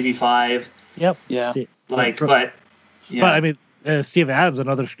Adams maybe 5. Yep. Yeah. But I mean, Steven Adams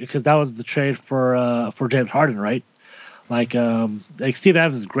another, because that was the trade for James Harden, right? Like Steven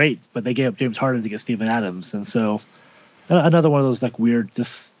Adams is great, but they gave up James Harden to get Steven Adams, and so another one of those like weird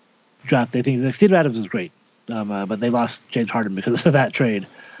just draft day things. Like, Steven Adams is great, but they lost James Harden because of that trade.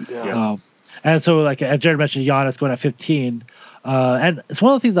 Yeah. And so, like as Jared mentioned, Giannis going at 15, and it's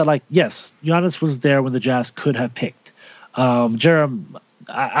one of the things that, like, yes, Giannis was there when the Jazz could have picked. Jarom,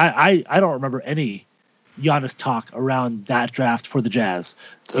 I don't remember any Giannis talk around that draft for the Jazz.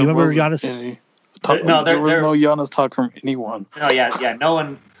 Do you remember Giannis? There was no Giannis talk from anyone. No, yeah, no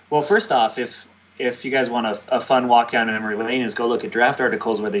one. Well, first off, if you guys want a fun walk down memory lane, is go look at draft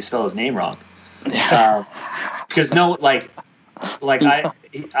articles where they spell his name wrong. Because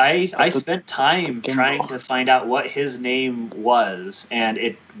I spent time trying to find out what his name was, and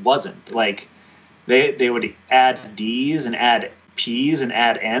it wasn't. Like they would add D's and add P's and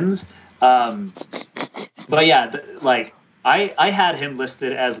add N's. But yeah, I had him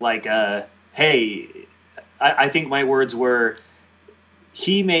listed as like a. Hey, I think my words were,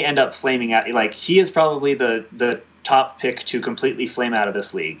 he may end up flaming out. Like, he is probably the top pick to completely flame out of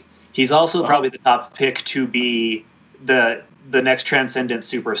this league. He's also probably the top pick to be the next transcendent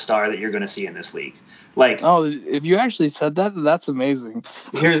superstar that you're going to see in this league. Like, if you actually said that, that's amazing.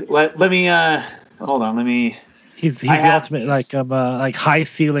 Let me hold on. Let me. He's the ultimate like high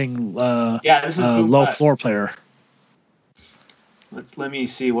ceiling. This is low floor player. Let me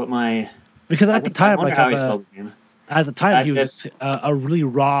see what my. Because at the time, he was just a really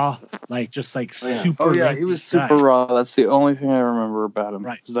raw, like just like super. Oh yeah, he was super raw. That's the only thing I remember about him.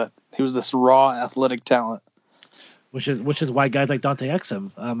 Right, is that he was this raw athletic talent. Which is why guys like Dante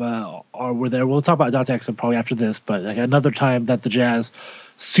Exum were there. We'll talk about Dante Exum probably after this, but like another time that the Jazz,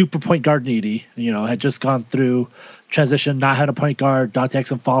 super point guard needy, had just gone through transition, not had a point guard. Dante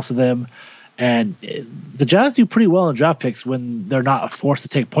Exum falls to them. And the Jazz do pretty well in draft picks when they're not forced to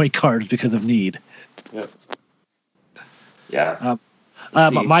take point guards because of need. Yep. Yeah.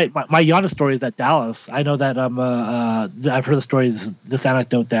 But my Giannis story is at Dallas. I know that I've heard the stories, this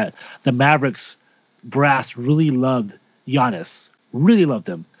anecdote that the Mavericks brass really loved Giannis, really loved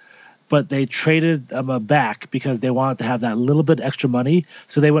him, but they traded him back because they wanted to have that little bit extra money.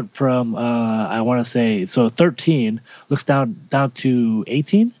 So they went from 13 looks down to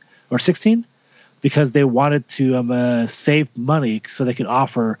 18 or 16. Because they wanted to save money so they could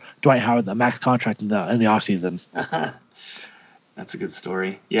offer Dwight Howard a max contract in the offseason. That's a good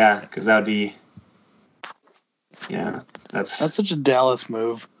story. Yeah, because that would be. Yeah, that's such a Dallas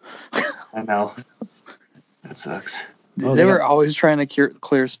move. I know. That sucks. They were always trying to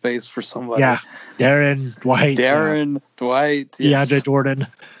clear space for somebody. Yeah, Dwight. Dwight. Yes. DeAndre Jordan.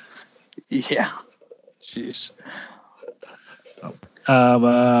 Yeah. Jeez.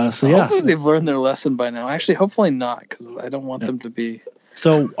 Hopefully they've learned their lesson by now. Actually, hopefully not, because I don't want them to be.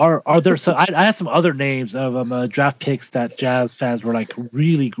 So are there some? I had some other names of draft picks that Jazz fans were like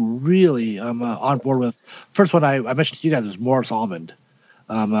really, really on board with. First one I mentioned to you guys is Morris Almond.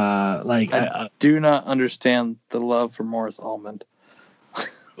 I do not understand the love for Morris Almond.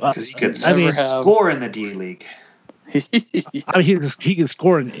 Because he could score in the D League. I mean, he could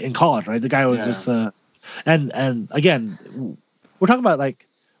score in college, right? The guy was just and again. We're talking about like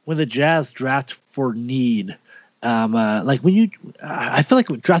when the Jazz draft for need, like when I feel like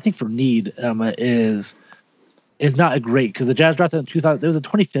drafting for need is not a great, because the Jazz drafted in 2000. There was a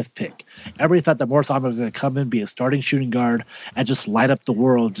 25th pick. Everybody thought that Morris Almond was going to come in, be a starting shooting guard, and just light up the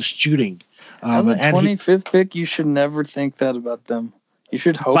world just shooting. As a 25th pick, you should never think that about them. You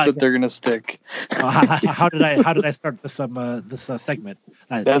should hope that they're going to stick. How did I start this segment?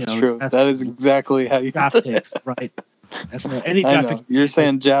 That's true. That is exactly how you draft picks, right? I know. You're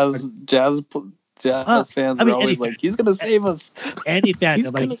saying Jazz fans are always like, he's going to save us. Any fan,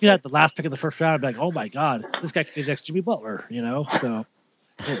 like, if you had the last pick of the first round, I'd be like, oh my God, this guy could be the next Jimmy Butler, So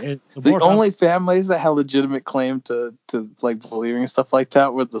the only families that have legitimate claim to like believing stuff like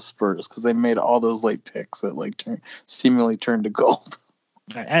that were the Spurs, because they made all those late picks that like seemingly turned to gold.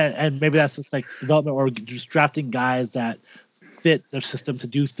 And maybe that's just like development or just drafting guys that fit their system to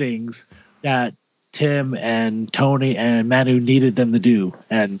do things that Tim and Tony and Manu needed them to do,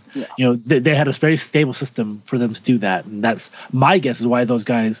 and they had a very stable system for them to do that, and that's my guess is why those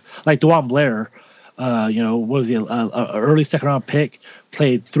guys like DeJuan Blair what was he? Early second round pick,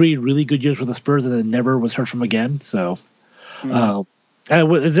 played 3 really good years with the Spurs, and then never was heard from again. So,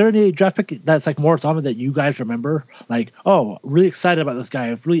 is there any draft pick that's like more common that you guys remember? Like, oh, really excited about this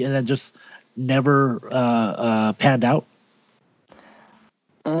guy, really, and then just never panned out.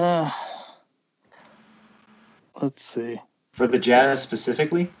 Let's see. For the Jazz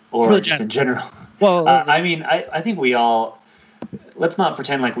specifically, or just in general? Well, I think we all. Let's not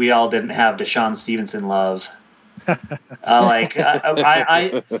pretend like we all didn't have Deshaun Stevenson love. I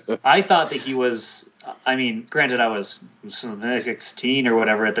thought that he was. I mean, granted, I was 16 or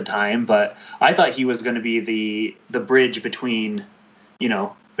whatever at the time, but I thought he was going to be the bridge between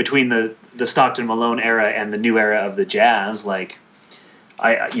the Stockton Malone era and the new era of the Jazz. Like,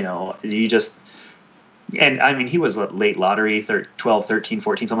 and I mean, he was a late lottery, 12, 13,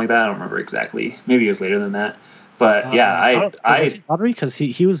 14, something like that. I don't remember exactly. Maybe it was later than that. But I lottery because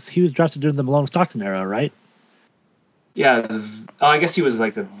he was drafted during the Malone Stockton era, right? Yeah. I guess he was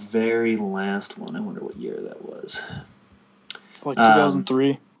like the very last one. I wonder what year that was. Like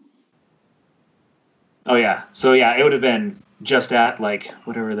 2003. Oh yeah. So yeah, it would have been just at like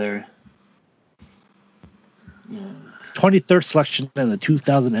whatever their 23rd selection in the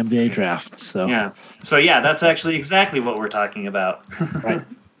 2000 NBA draft. So yeah, that's actually exactly what we're talking about. Right.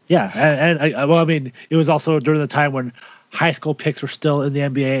 Yeah, and I mean, it was also during the time when high school picks were still in the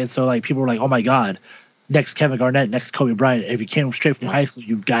NBA, and so like people were like, "Oh my God, next Kevin Garnett, next Kobe Bryant. If you came straight from high school,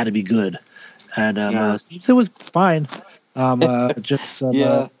 you've got to be good." And Stevenson was fine.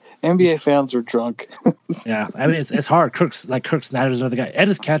 NBA fans are drunk. Yeah, I mean it's hard. Crooks Snyder's another guy.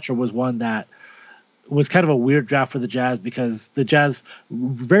 Ennis Catcher was one that was kind of a weird draft for the Jazz because the Jazz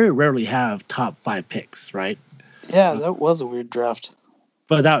very rarely have top 5 picks, right? Yeah, that was a weird draft.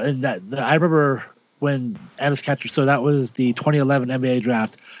 But I remember when Ennis Catcher, so that was the 2011 NBA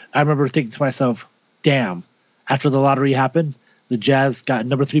draft. I remember thinking to myself, damn, after the lottery happened, the Jazz got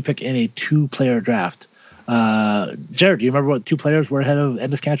number 3 pick in a 2-player draft. Jared, do you remember what 2 players were ahead of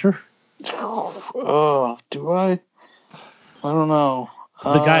Ennis Catcher? Oh, do I? I don't know.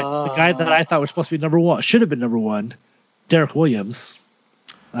 The guy that I thought was supposed to be number 1, should have been number 1, Derek Williams.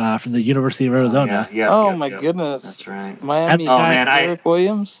 From the University of Arizona. My goodness. That's right. Miami Derek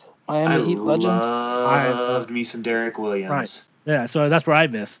Williams. Miami Heat legend. I loved me some Derek Williams. Right. Yeah, so that's where I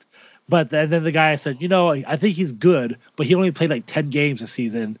missed. But then the guy said, I think he's good, but he only played like 10 games this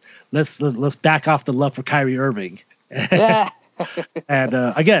season. Let's back off the love for Kyrie Irving. Yeah. And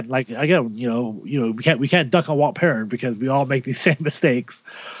again, we can't duck on Walt Perrin because we all make these same mistakes.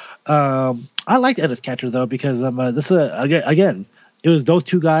 I liked Ennis Catcher though because this is again. It was those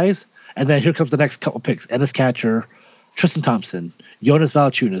 2 guys, and then here comes the next couple picks: Ennis Catcher, Tristan Thompson, Jonas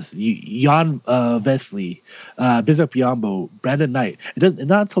Valanciunas, Jan Vesely, Bismack Biyombo, Brandon Knight. It's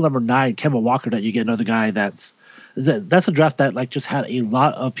not until number 9, Kemba Walker, that you get another guy that's a draft that like just had a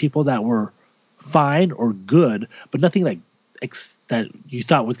lot of people that were fine or good, but nothing like that you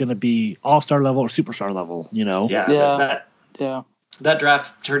thought was going to be all-star level or superstar level. That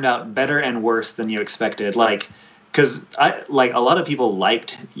draft turned out better and worse than you expected. Because a lot of people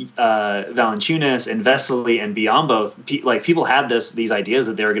liked Valanciunas and Vesely and Biyombo. People had these ideas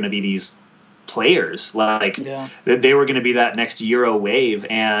that they were going to be these players, that they were going to be that next Euro wave,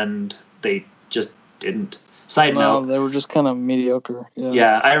 and they just didn't. Side note, they were just kind of mediocre.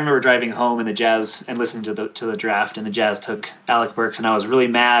 Yeah, I remember driving home in the Jazz and listening to the draft, and the Jazz took Alec Burks, and I was really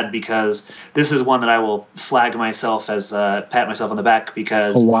mad because this is one that I will flag myself as pat myself on the back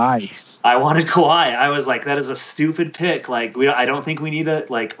because Kawhi. I wanted Kawhi. I was like, that is a stupid pick. I don't think we need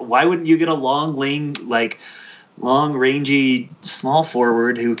why wouldn't you get a long rangy small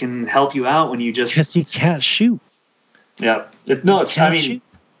forward who can help you out when you just because he can't shoot. Yeah, shoot.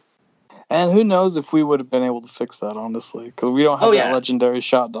 And who knows if we would have been able to fix that, honestly, because we don't have that legendary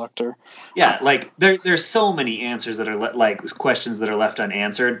shot doctor. Yeah, there's so many answers that are questions that are left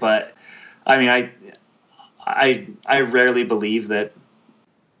unanswered. But I mean, I rarely believe that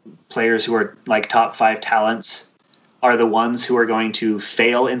players who are top 5 talents are the ones who are going to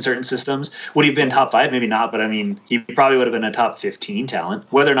fail in certain systems. Would he have been top 5? Maybe not, but I mean, he probably would have been a top 15 talent.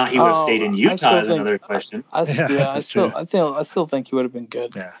 Whether or not he would have stayed in Utah is another question. I still think he would have been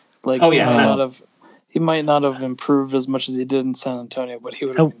good. Yeah. He might not have improved as much as he did in San Antonio, but he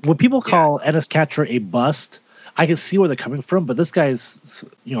would have. When people call Ennis Catcher a bust, I can see where they're coming from, but this guy's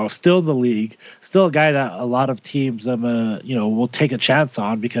still in the league, still a guy that a lot of teams will take a chance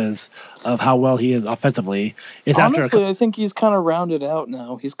on because of how well he is offensively. Honestly, I think he's kind of rounded out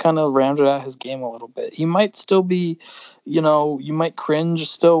now. He's kind of rounded out his game a little bit. He might still be, you might cringe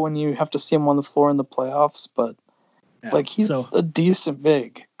still when you have to see him on the floor in the playoffs, but he's a decent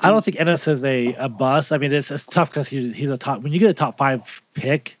big. I don't think Ennis is a bust. I mean, it's tough because he's a top. When you get a top 5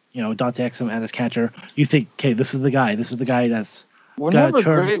 pick, Dante Exum and his catcher, you think, okay, this is the guy. This is the guy that's. We're never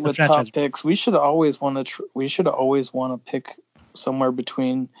great with top picks. We should always want to. We should always want to pick somewhere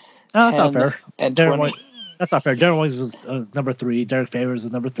between 10 and 20. That's not fair. Darren Williams was number 3. Derek Favors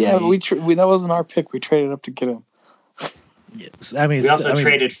was number 3. Yeah, but that wasn't our pick. We traded up to get him. Yes, I mean, we also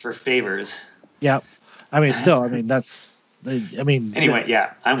traded for Favors. Yeah, I mean, still, I mean, that's. I mean. Anyway,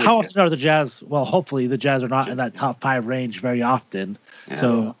 yeah. How often are the Jazz? Well, hopefully the Jazz are not in that top 5 range very often. Yeah.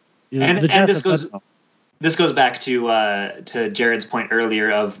 So. And this goes back to Jared's point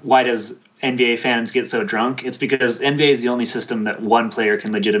earlier of why does NBA fans get so drunk? It's because NBA is the only system that one player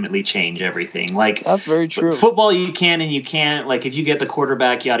can legitimately change everything. Like, that's very true. Football, you can and you can't. Like, if you get the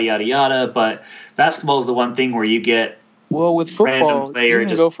quarterback, yada yada yada. But basketball is the one thing where you get with football, you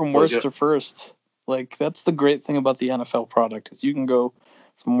can go from worst to first. Like, that's the great thing about the NFL product is you can go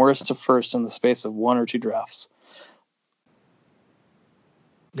from worst to first in the space of 1 or 2 drafts.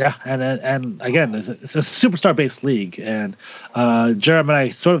 Yeah, and again, it's a superstar-based league, and Jarom and I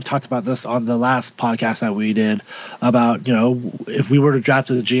sort of talked about this on the last podcast that we did about, if we were to draft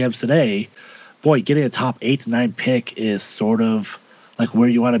as the GMs today, boy, getting a top 8 to 9 pick is sort of like where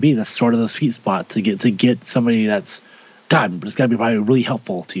you want to be. That's sort of the sweet spot to get somebody that's, God, it's got to be probably really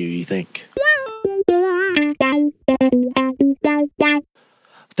helpful to you, you think.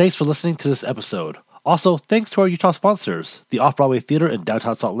 Thanks for listening to this episode. Also, thanks to our Utah sponsors, the Off-Broadway Theater in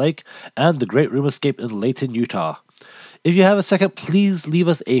downtown Salt Lake and the Great Room Escape in Layton, Utah. If you have a second, please leave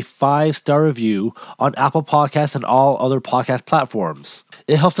us a 5-star review on Apple Podcasts and all other podcast platforms.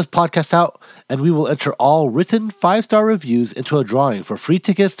 It helps us podcast out, and we will enter all written 5-star reviews into a drawing for free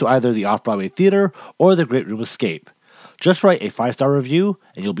tickets to either the Off-Broadway Theater or the Great Room Escape. Just write a 5-star review,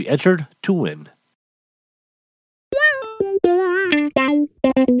 and you'll be entered to win.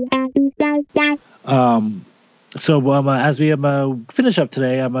 As we finish up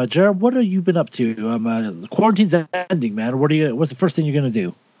today, Jarom, what have you been up to? The quarantine's ending, man. What's the first thing you're gonna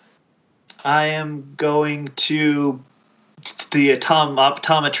do? I am going to the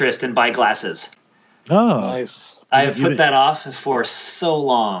optometrist and buy glasses. Oh, nice. I have put that off for so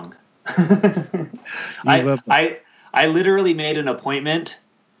long. I literally made an appointment.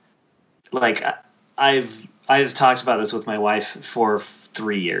 Like I've talked about this with my wife for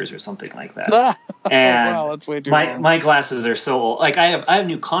 3 years or something like that. And wow, that's way too long. My glasses are so old. Like I have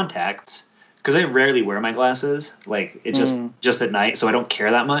new contacts because I rarely wear my glasses. Like it just at night, so I don't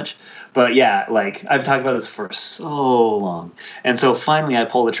care that much. But yeah, like I've talked about this for so long, and so finally I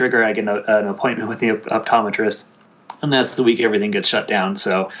pull the trigger. I get an appointment with the optometrist, and that's the week everything gets shut down.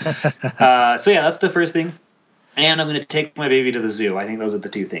 So, so yeah, that's the first thing. And I'm going to take my baby to the zoo. I think those are the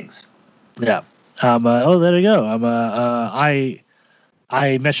 2 things. Yeah. There you go.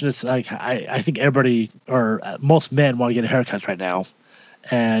 I mentioned this. Like I think everybody or most men want to get haircuts right now,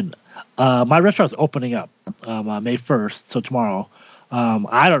 and my restaurant's opening up May 1st, so tomorrow.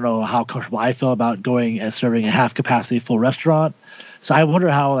 I don't know how comfortable I feel about going and serving a half-capacity full restaurant. So I wonder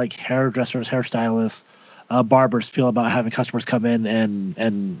how like hairdressers, hairstylists, barbers feel about having customers come in and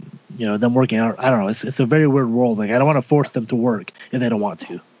them working out. I don't know. It's a very weird world. Like I don't want to force them to work if they don't want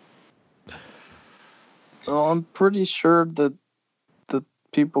to. Well, I'm pretty sure that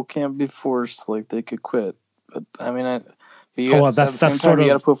people can't be forced. Like they could quit, but I mean, you got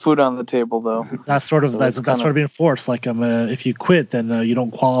to put food on the table, though. That's sort of that's sort of being forced. Like if you quit, then you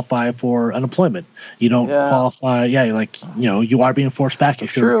don't qualify for unemployment. You don't qualify. Yeah, you are being forced back.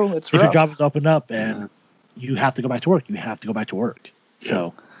 It's true. It's rough. If your job is open up and you have to go back to work, you have to go back to work.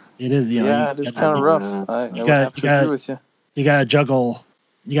 So it is. It is kind of rough. I would have to agree with you. You got to juggle.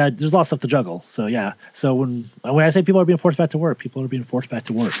 There's a lot of stuff to juggle. So yeah. So when I say people are being forced back to work, people are being forced back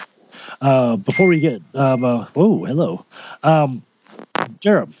to work. Before we get hello,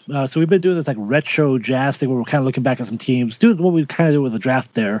 Jarom. So we've been doing this like retro jazz thing where we're kind of looking back at some teams, doing what we kind of did with the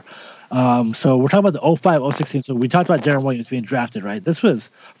draft there. So we're talking about the 05-06 team. So we talked about Darren Williams being drafted, right? This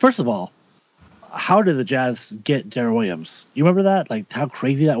was, first of all, how did the Jazz get Darren Williams? You remember that? Like how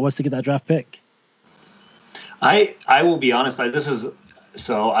crazy that was to get that draft pick? I will be honest. I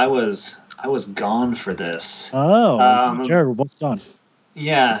was gone for this. Oh, Jared, what's gone?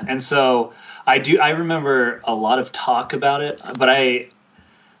 Yeah, and so I remember a lot of talk about it, but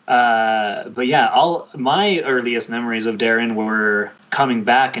all my earliest memories of Darren were coming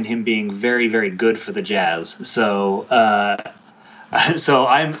back and him being very, very good for the Jazz. So I'm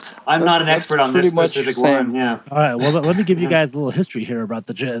not an expert on this specific one. Yeah. All right. Well, let me give you guys a little history here about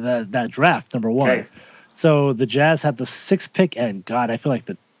that draft. Number one. Okay. So the Jazz had the 6th pick, and God, I feel like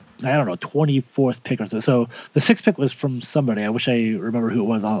I don't know, 24th pick or so. So the 6th pick was from somebody. I wish I remember who it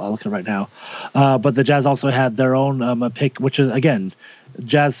was. I'll look at it right now. But the Jazz also had their own pick, which is, again,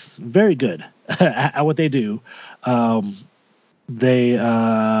 Jazz very good at what they do. They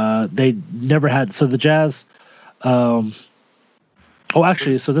never had. So the Jazz.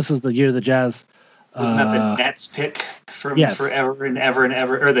 Actually, so this was the year the Jazz. Wasn't that the Nets pick from forever and ever and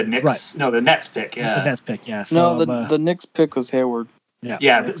ever, or the Knicks? Right. No, the Nets pick. Yeah, the Nets pick. Yeah. So, no, the Knicks pick was Hayward. Yeah.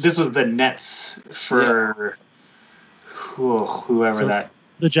 Yeah, this was the Nets for whoever that.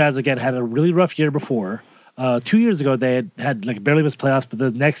 The Jazz again had a really rough year before. 2 years ago they had like barely missed playoffs, but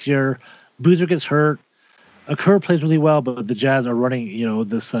the next year Boozer gets hurt. Kerr plays really well, but the Jazz are running,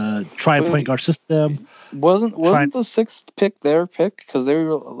 this point guard system. Wasn't the 6th pick their pick? Because they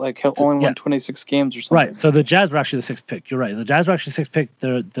were like only won 26 games or something. Right. So the Jazz were actually the 6th pick. You're right. The Jazz were actually the 6th pick.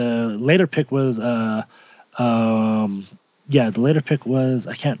 The later pick was the later pick was,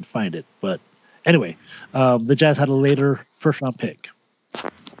 I can't find it, but anyway, the Jazz had a later first round pick.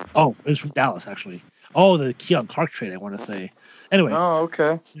 Oh, it was from Dallas actually. Oh, the Keon Clark trade, I want to say. Anyway. Oh,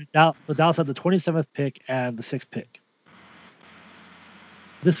 okay. So Dallas had the 27th pick and the 6th pick.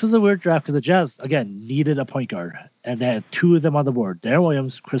 This is a weird draft because the Jazz, again, needed a point guard, and they had 2 of them on the board: Darren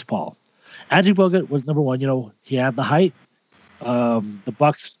Williams, Chris Paul. Andrew Bogut was number 1. He had the height. The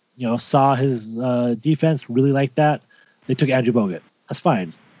Bucks, saw his defense, really liked that. They took Andrew Bogut. That's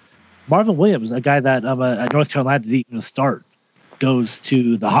fine. Marvin Williams, a guy that at North Carolina didn't even start, goes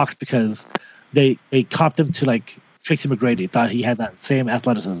to the Hawks because they comped him to like Tracy McGrady. Thought he had that same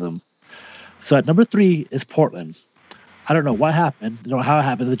athleticism. So at number 3 is Portland. I don't know what happened. I don't know how it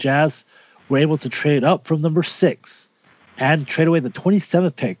happened. The Jazz were able to trade up from number 6 and trade away the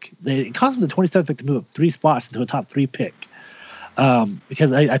 27th pick. It cost them the 27th pick to move up 3 spots into a top 3 pick.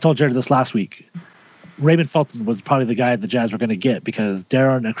 Because I told Jared this last week. Raymond Felton was probably the guy the Jazz were going to get because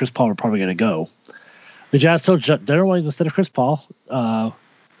Darren and Chris Paul were probably going to go. The Jazz told Darren Williams instead of Chris Paul.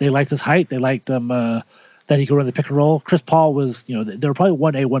 They liked his height. They liked him that he could run the pick and roll. Chris Paul was, they were probably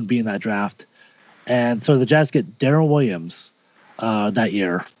 1A, 1B in that draft. And so the Jazz get Darren Williams that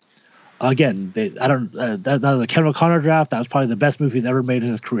year. Again, that was a Kevin O'Connor draft. That was probably the best move he's ever made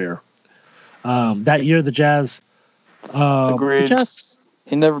in his career. That year, the Jazz. Agreed.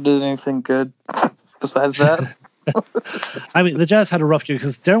 He never did anything good besides that. I mean, the Jazz had a rough year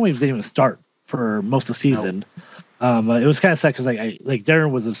because Darren Williams didn't even start for most of the season. It was kind of sad because like Darren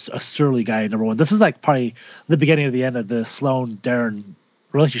was a surly guy, number 1. This is like probably the beginning of the end of the Sloan-Darren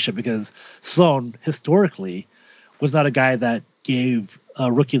relationship because Sloan historically was not a guy that gave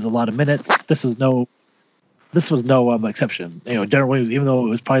rookies a lot of minutes. This was no exception. Darren Williams, even though it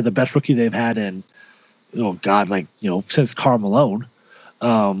was probably the best rookie they've had in since Karl Malone,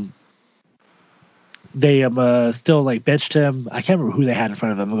 they still like benched him. I can't remember who they had in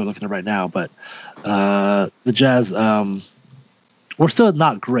front of him. I'm going to look at it right now, but the Jazz were still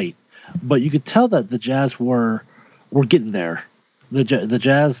not great, but you could tell that the Jazz were getting there. The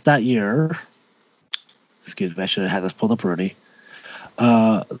Jazz that year, excuse me, I should have had this pulled up already.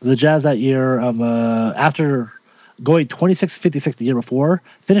 The Jazz that year, after going 26-56 the year before,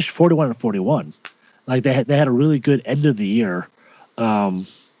 finished 41-41. Like they had a really good end of the year. But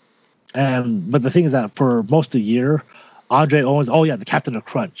the thing is that for most of the year, Andre Owens, the captain of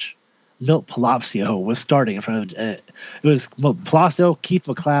Crunch, Milt Palacio was starting in front of it. Was Palacio, Keith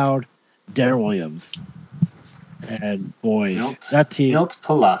McLeod, Darren Williams. And boy, that team. Milt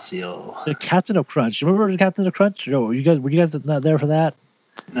Palacio. The captain of Crunch. Remember the captain of Crunch? No, were you guys not there for that?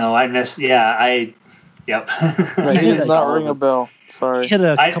 No, I missed. Yeah, yep. He does not ring a bell. Sorry.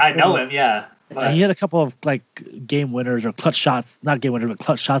 I know him. Yeah. But he had a couple of like game winners or clutch shots, not game winners, but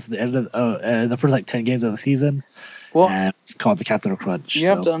clutch shots at the end of the first 10 games of the season. Well, and it's called the captain of Crunch. You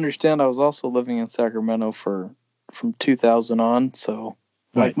have to understand, I was also living in Sacramento from 2000 on, so.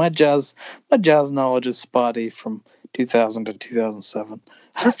 Like my jazz knowledge is spotty from 2000 to 2007.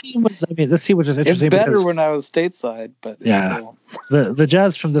 This team was just interesting. It's better when I was stateside, but yeah, the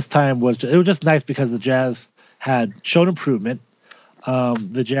Jazz from this time was just nice because the Jazz had shown improvement.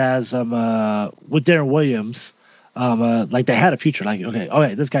 The Jazz with Darren Williams, like they had a future. Like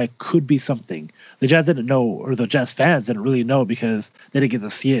okay, this guy could be something. The Jazz didn't know, or the Jazz fans didn't really know because they didn't get to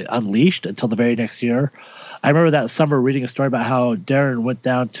see it unleashed until the very next year. I remember that summer reading a story about how Darren went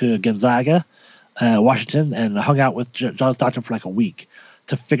down to Gonzaga, Washington, and hung out with John Stockton for like a week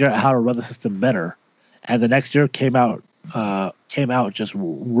to figure out how to run the system better. And the next year came out just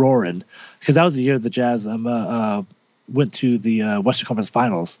roaring because that was the year the Jazz went to the Western Conference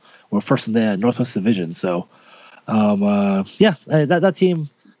Finals, were first in the Northwest Division. So, that team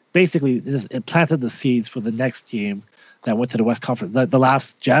basically it planted the seeds for the next team that went to the West Conference, the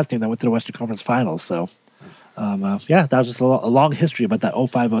last Jazz team that went to the Western Conference Finals. So, that was just a long history about that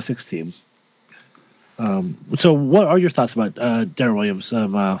 05-06 team. So what are your thoughts about Darren Williams,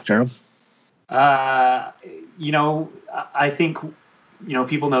 Jarom? I think,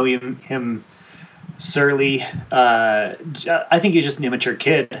 people know him surly. I think he's just an immature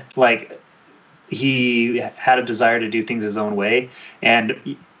kid. Like, he had a desire to do things his own way.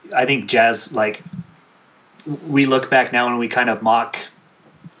 And I think Jazz, like, we look back now and we kind of mock,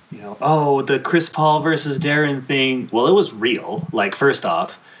 the Chris Paul versus Darren thing. Well, it was real. Like, first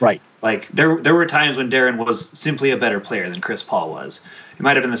off. Right. Like, there were times when Darren was simply a better player than Chris Paul was. It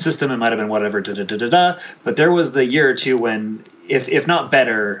might have been the system, it might have been whatever, but there was the year or two when, if not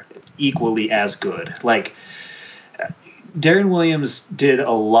better, equally as good. Like, Darren Williams did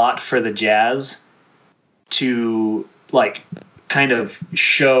a lot for the Jazz to, like, kind of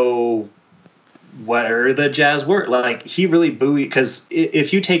show where the Jazz were. Like, he really buoyed, because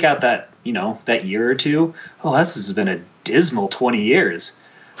if you take out that, that year or two, this has been a dismal 20 years.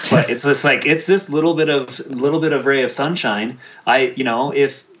 But it's just like, it's this little bit of ray of sunshine. If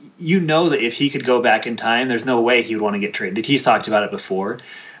that if he could go back in time, there's no way he would want to get traded. He's talked about it before.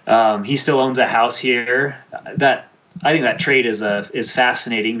 He still owns a house here. I think that trade is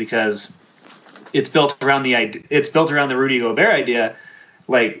fascinating because it's built around the Rudy Gobert idea.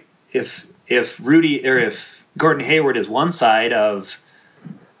 Like, if Rudy, or if Gordon Hayward is one side of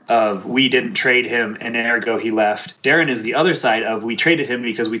we didn't trade him and ergo he left, Darren is the other side of we traded him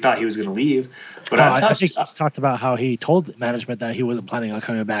because we thought he was going to leave. But I think he's talked about how he told management that he wasn't planning on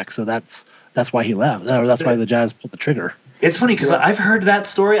coming back, so that's why he left. That's why the Jazz pulled the trigger. It's funny because I've heard that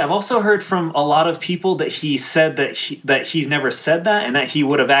story. I've also heard from a lot of people that he said that he's never said that and that he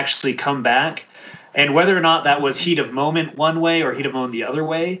would have actually come back. And whether or not that was heat of moment one way or heat of moment the other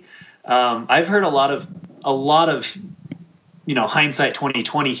way, I've heard a lot of hindsight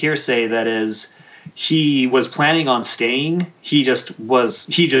 2020 hearsay that is he was planning on staying. He just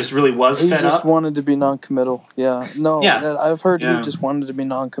really was fed up. He just wanted to be non-committal. Yeah. No. Yeah. I've heard he just wanted to be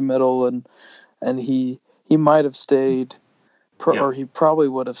non-committal and he might have stayed. Or he probably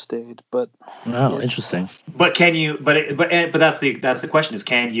would have stayed, but interesting. But can you? But that's the question: is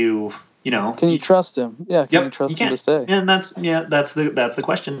can you? Can you trust him? Yeah, can you trust him to stay? And that's the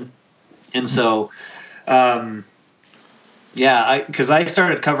question. And so, because I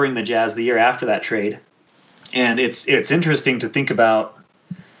started covering the Jazz the year after that trade, and it's interesting to think about.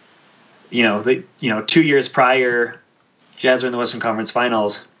 2 years prior, Jazz were in the Western Conference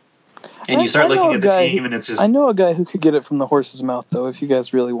Finals. And you start looking at the team, and it's just... I know a guy who could get it from the horse's mouth, though, if you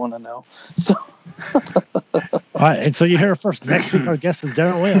guys really want to know. So... All right, and so you hear it first. Next week, our guest is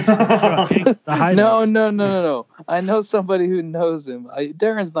Darren Williams. No. I know somebody who knows him.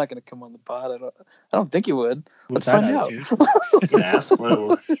 Darren's not going to come on the pod. I don't think he would. Let's find out. Yes.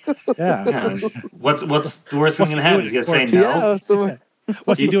 Yeah. What's the worst thing going to happen? He's going to say no. Yeah,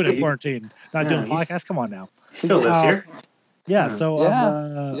 what's he doing in quarantine? Not doing a podcast? Come on now. He still lives here. Yeah, so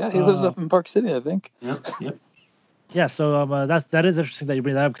he lives up in Park City, I think. Yep. Yeah, so that is interesting that you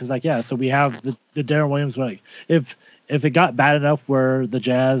bring that up because so we have the Darren Williams. Like, if it got bad enough where the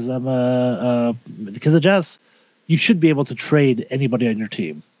Jazz because the Jazz, you should be able to trade anybody on your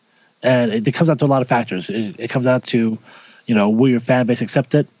team, and it comes out to a lot of factors. It comes out to, will your fan base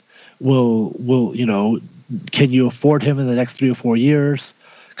accept it? Will can you afford him in the next 3 or 4 years?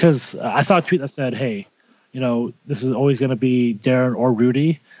 Because I saw a tweet that said, hey, this is always going to be Darren or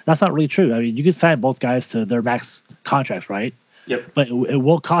Rudy. That's not really true. I mean, you can sign both guys to their max contracts, right? Yep. But it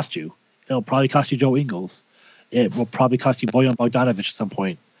will cost you. It'll probably cost you Joe Ingles. It will probably cost you Bojan Bogdanovic at some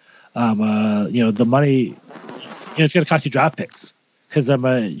point. The money, it's going to cost you draft picks because you're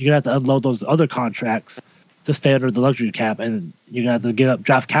going to have to unload those other contracts to stay under the luxury cap, and you're going to have to give up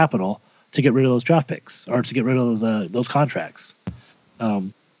draft capital to get rid of those draft picks or to get rid of those contracts.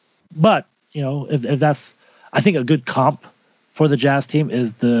 But if that's, I think a good comp for the Jazz team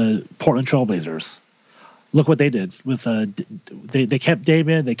is the Portland Trailblazers. Look what they did with they kept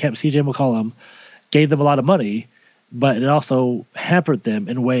Damian, they kept CJ McCollum, gave them a lot of money, but it also hampered them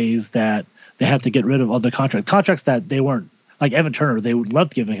in ways that they had to get rid of other contracts that they weren't, like Evan Turner. They would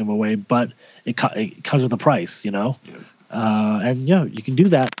love giving him away, but it comes with a price, and you can do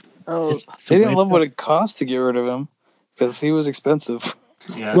that. Oh, they didn't love what it cost to get rid of him because he was expensive.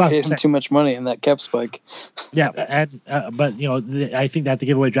 Yeah, well, paid him too much money in that cap spike. Yeah, but I think they have to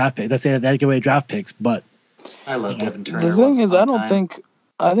give away draft picks. Let's say they have to give away draft picks, but I love Evan Turner. The thing is, I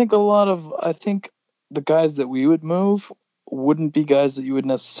think the guys that we would move wouldn't be guys that you would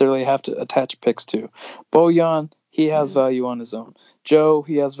necessarily have to attach picks to. Bojan, he has value on his own. Joe,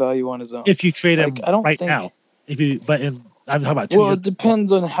 he has value on his own. If you trade him now, I'm talking about 2 years. Well, it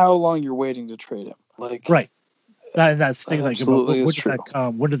depends on how long you're waiting to trade him. Like right. That's things like absolutely when does that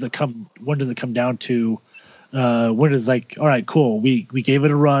come? When does it come? When does it come down to? When is like, all right, cool. We gave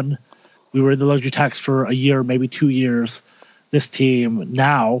it a run. We were in the luxury tax for a year, maybe 2 years. This team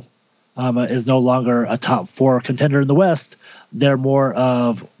now is no longer a top 4 contender in the West. They're we're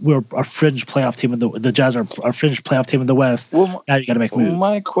a fringe playoff team in the Jazz are a fringe playoff team in the West. Well, now you got to make moves.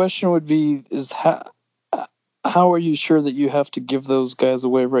 My question would be: is how are you sure that you have to give those guys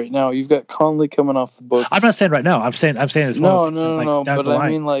away right now? You've got Conley coming off the books. I'm not saying right now. I'm saying it's no. But I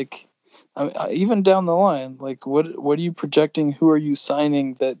mean, like, even down the line, like, what are you projecting? Who are you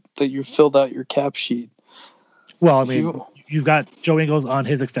signing that you filled out your cap sheet? Well, I mean, you've got Joe Ingles on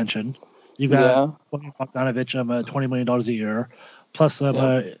his extension. You've got Bogdanovich $20 million a year, plus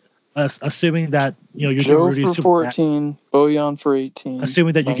assuming that you're Joe Rudy for 14, Bojan for 18.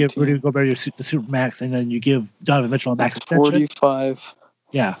 Assuming that 19. You give Rudy Gobert the super max, and then you give Donovan Mitchell a max extension. 45.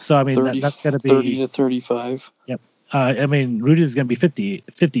 Yeah, so I mean 30, that's going to be 30 to 35. Yep. I mean Rudy's going to be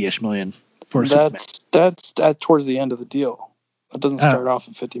 50-ish million for a that's towards the end of the deal. It doesn't start off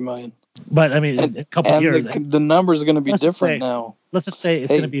at 50 million. But I mean, in a couple of years, the numbers are going to be different now. Let's just say it's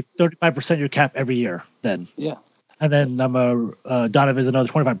going to be 35% of your cap every year. Then and then Donovan is another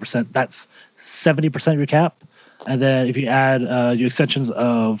 25%. That's 70% of your cap. And then if you add your extensions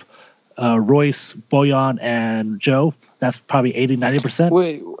of Royce, Bojan, and Joe, that's probably 80-90%.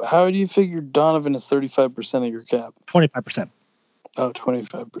 Wait, how do you figure Donovan is 35% of your cap? 25%. Oh,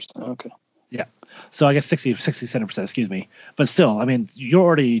 25%. Okay. Yeah. So I guess 60-70%, excuse me. But still, I mean, you're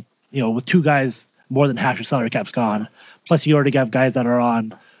already, with 2 guys, more than half your salary cap's gone. Plus, you already have guys that are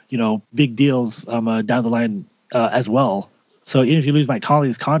on, big deals down the line as well. So even if you lose Mike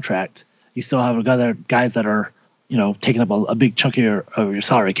Conley's contract, you still have guys that are, taking up a big chunk of your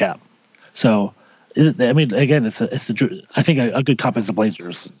salary cap. So, I mean, again, I think a good comp is the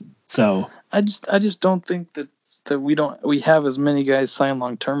Blazers. So I just don't think that we have as many guys sign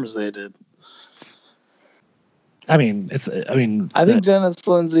long term as they did. I think Dennis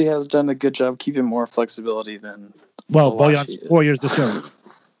Lindsay has done a good job keeping more flexibility than. Well, Bojan's 4 years this year.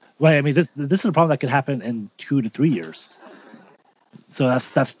 Well, I mean, this is a problem that could happen in 2 to 3 years. So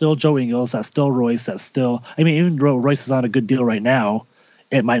that's still Joe Ingles. That's still Royce. That's still. I mean, even though Royce is on a good deal right now,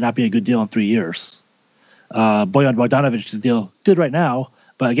 it might not be a good deal in 3 years. Bojan Bogdanovich's deal good right now,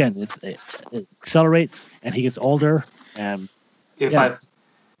 but again, it accelerates and he gets older. And if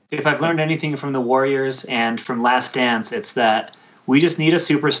I've learned anything from the Warriors and from Last Dance, it's that we just need a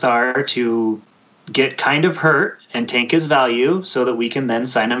superstar to get kind of hurt and tank his value so that we can then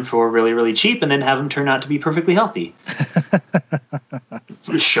sign him for really, really cheap and then have him turn out to be perfectly healthy.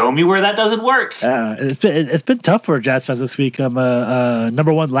 Show me where that doesn't work. It's been tough for Jazz fans this week.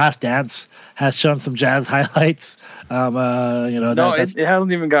 Number one, Last Dance has shown some Jazz highlights. It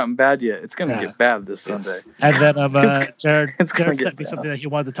hasn't even gotten bad yet. It's going to get bad this Sunday. And then Jared sent me something that he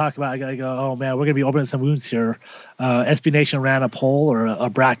wanted to talk about. I go, oh man, we're going to be opening some wounds here. SB Nation ran a poll or a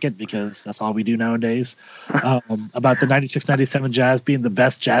bracket, because that's all we do nowadays, about the 96-97 Jazz being the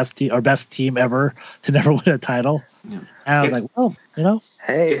best Jazz team or best team ever to never win a title. Yeah. And I was like, well,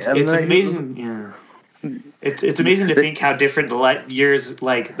 hey, it's amazing. Yeah. It's amazing to think how different the years,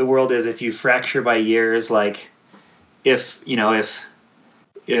 like the world is, if you fracture by years. Like if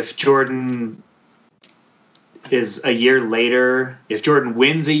Jordan is a year later, if Jordan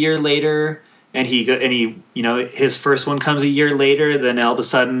wins a year later, and he his first one comes a year later, then all of a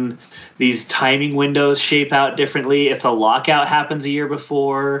sudden these timing windows shape out differently. If the lockout happens a year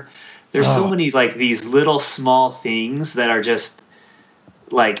before, there's so many like these little small things that are just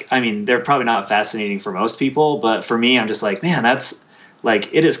like, I mean, they're probably not fascinating for most people, but for me, I'm just like, man, that's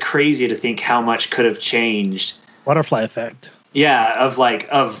like, it is crazy to think how much could have changed. Butterfly effect. Yeah,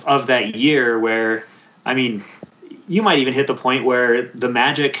 of that year where, I mean, you might even hit the point where the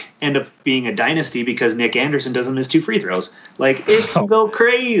Magic end up being a dynasty because Nick Anderson doesn't miss 2 free throws. Like, it can go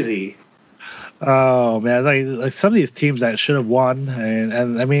crazy. Oh man, like some of these teams that should have won,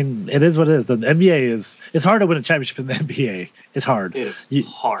 and I mean, it is what it is. The NBA it's hard to win a championship in the NBA. It's hard. It is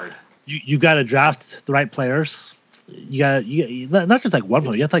hard. You got to draft the right players. You got not just like one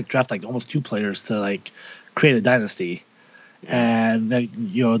player. You have to like draft like almost 2 players to like create a dynasty, and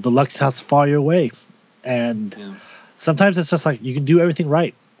the luck just has to fall your way. And sometimes it's just like you can do everything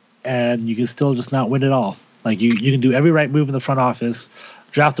right, and you can still just not win it all. Like you can do every right move in the front office.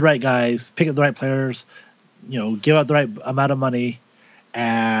 Draft the right guys, pick up the right players, give out the right amount of money,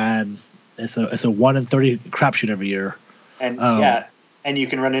 and it's a 1 in 30 crapshoot every year. And and you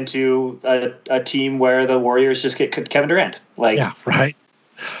can run into a team where the Warriors just get Kevin Durant. Like, yeah, right.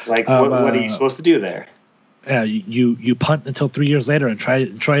 Like what are you supposed to do there? you punt until 3 years later and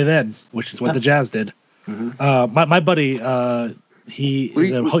try then, which is what the Jazz did. Mm-hmm. My buddy,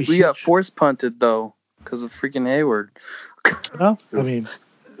 we got force punted though because of freaking Hayward. Well, I mean,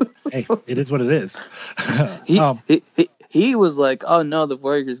 hey, it is what it is. He was like, "Oh no, the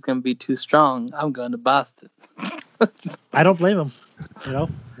Warriors gonna be too strong. I'm going to Boston." I don't blame him. You know,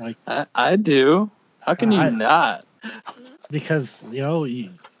 like I do. How can you not? Because you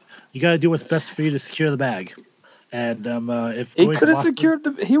got to do what's best for you to secure the bag. And if he could have secured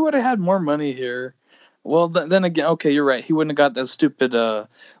he would have had more money here. Well, then again, okay, you're right. He wouldn't have got that stupid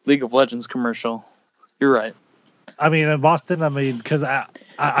League of Legends commercial. You're right. I mean, in Boston, because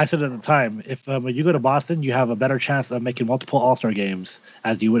I said at the time, if you go to Boston, you have a better chance of making multiple All-Star games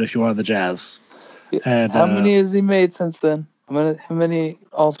as you would if you were on the Jazz. And how many has he made since then? How many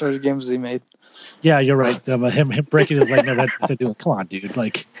All-Star games has he made? Yeah, you're right. Him breaking his leg, come on, dude.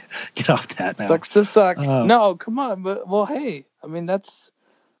 Like, get off that now. Sucks to suck. No, come on. But hey, I mean,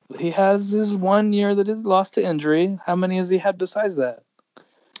 he has his 1 year that is lost to injury. How many has he had besides that?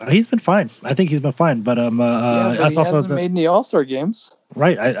 He's been fine. I think he's been fine. But but he hasn't made any All-Star games.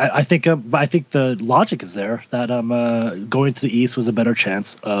 Right. I think the logic is there that going to the East was a better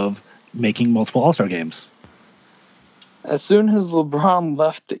chance of making multiple All-Star games. As soon as LeBron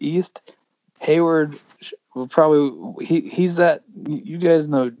left the East, Hayward will probably he's that you guys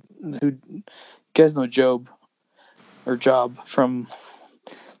know Job from.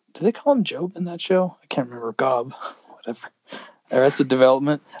 Do they call him Job in that show? I can't remember. Gob, whatever. Arrested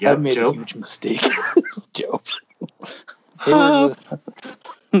Development. Yep, I made Job. a huge mistake. Job.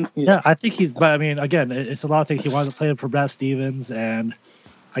 Yeah, I think he's. But I mean, again, it's a lot of things. He wanted to play for Brad Stevens, and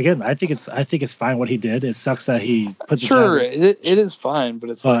again, I think it's fine what he did. It sucks that he put. Sure, it is fine, but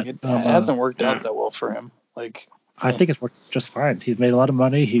it hasn't worked out that well for him. Like, I think it's worked just fine. He's made a lot of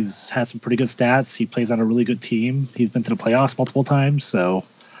money. He's had some pretty good stats. He plays on a really good team. He's been to the playoffs multiple times, so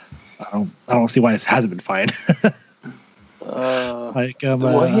I don't see why it hasn't been fine. Well,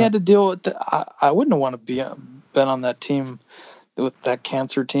 he had to deal with. I wouldn't want to been on that team, with that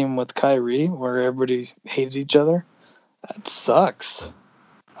cancer team with Kyrie, where everybody hated each other. That sucks.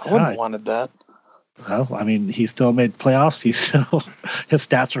 I wouldn't have wanted that. Well, I mean, he still made playoffs. His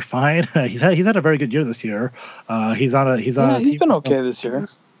stats are fine. He's had a very good year this year. He's been okay this year.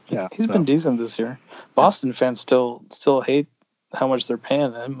 Yeah, he's been decent this year. Boston fans still hate how much they're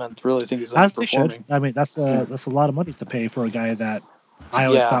paying him and really think he's underperforming. I mean, that's a lot of money to pay for a guy that I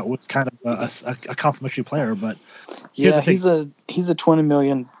always thought was kind of a complimentary player. But yeah, he's a $20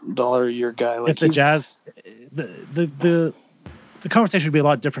 million a year guy. Like, if the Jazz, the conversation would be a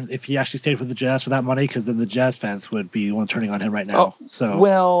lot different if he actually stayed with the Jazz for that money, because then the Jazz fans would be one turning on him right now. So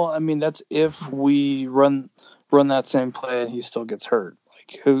well, I mean, that's if we run that same play and he still gets hurt.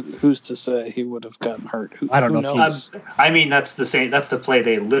 Like, who's to say he would have gotten hurt? I don't know. I mean, that's the play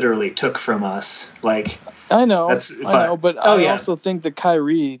they literally took from us. Like, I know, but I also think that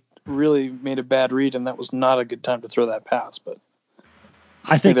Kyrie really made a bad read, and that was not a good time to throw that pass. But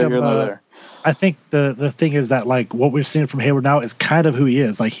I think the thing is that, like, what we're seeing from Hayward now is kind of who he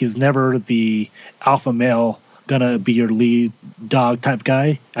is. Like, he's never the alpha male gonna be your lead dog type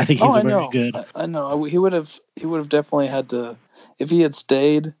guy. I think he's very good. I know he would have definitely had to. If he had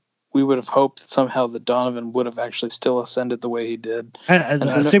stayed, we would have hoped that somehow that Donovan would have actually still ascended the way he did. And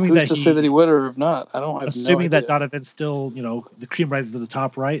assuming who's to say that he would or not? I don't have assuming no idea. That Donovan still, the cream rises to the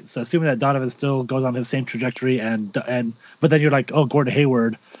top, right? So assuming that Donovan still goes on his same trajectory, but then you're like, oh, Gordon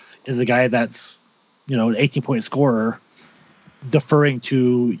Hayward is a guy that's, an 18-point scorer, deferring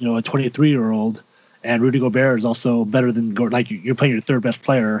to a 23-year-old, and Rudy Gobert is also better than Gordon. Like, you're playing your third best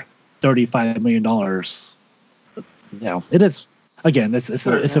player, $35 million. It is. Again, it's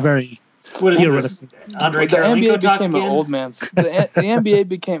a very theoretical. Andre Karolinko became an old man's. The NBA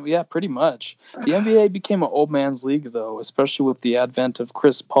became pretty much. The NBA became an old man's league, though, especially with the advent of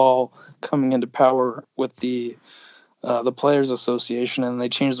Chris Paul coming into power with the Players Association, and they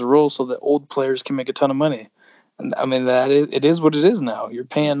changed the rules so that old players can make a ton of money. And I mean, it is what it is now. You're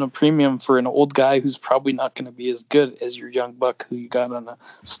paying a premium for an old guy who's probably not going to be as good as your young buck who you got on a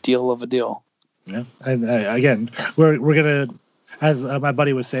steal of a deal. Yeah, and again, we're gonna. As my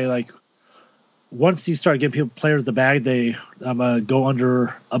buddy would say, like, once you start giving players the bag, they go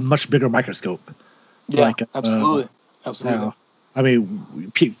under a much bigger microscope. Yeah, absolutely. I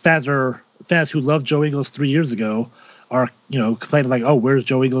mean, fans who loved Joe Ingles 3 years ago are, complaining like, oh, where's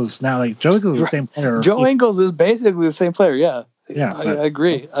Joe Ingles now? Like, Joe Ingles is the same player. Joe Ingles is basically the same player. Yeah. Yeah. I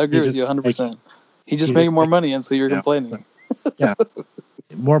agree. I agree with you 100%. He just making more money, and so you're complaining. Yeah.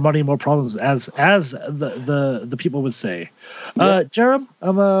 more money, more problems, as the people would say. Jarom,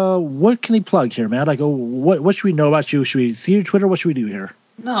 what can he plug here, man? Like, what should we know about you? Should we see your Twitter? What should we do here?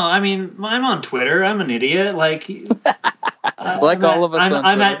 No, I mean, I'm on Twitter. I'm an idiot. Like, all of us.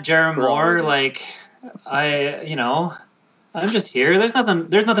 I'm at Jarom Moore. Like, I'm just here. There's nothing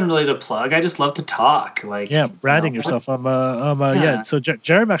really to plug. I just love to talk. Like, branding yourself. So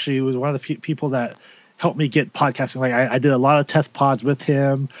Jarom actually was one of the people that helped me get podcasting. Like, I did a lot of test pods with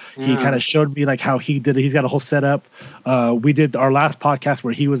him. He kind of showed me like how he did it. He's got a whole setup. We did our last podcast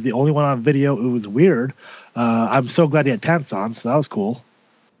where he was the only one on video. It was weird. I'm so glad he had pants on, so that was cool.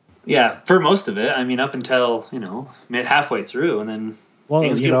 Yeah, for most of it. I mean, up until halfway through, and then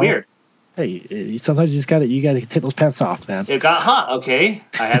things get weird. Hey, sometimes you gotta take those pants off, man. It got hot. Okay,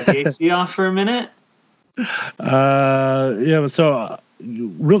 I had the AC off for a minute. So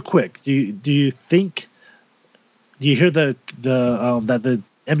real quick, do you think? Do you hear that the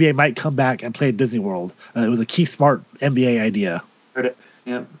NBA might come back and play at Disney World? It was a Keith Smart NBA idea. Heard it.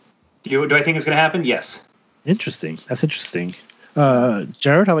 Yeah. Do I think it's going to happen? Yes. Interesting. That's interesting.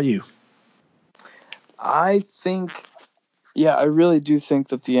 Jared, how about you? I think, I really do think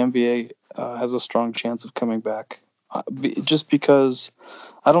that the NBA has a strong chance of coming back. Just because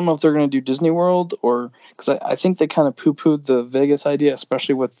I don't know if they're going to do Disney World or because I think they kind of poo-pooed the Vegas idea,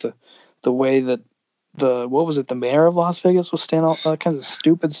 especially with the way that the mayor of Las Vegas was saying all kinds of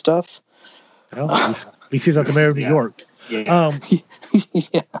stupid stuff. Well, at least he's not the mayor of New York. Yeah.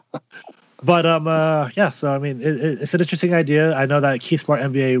 But so I mean, it's an interesting idea. I know that Keith Smart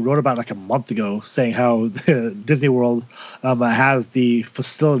NBA wrote about like a month ago, saying how Disney World has the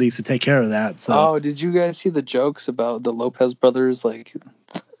facilities to take care of that. So, did you guys see the jokes about the Lopez brothers? Like,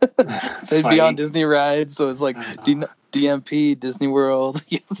 they'd be on Disney rides, so it's like DMP, Disney World.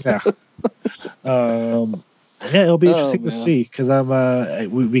 It'll be interesting to see because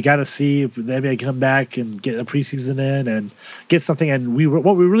we got to see if the NBA come back and get a preseason in and get something. And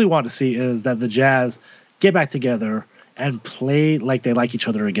what we really want to see is that the Jazz get back together and play like they like each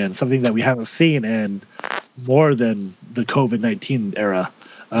other again. Something that we haven't seen in more than the COVID-19 era.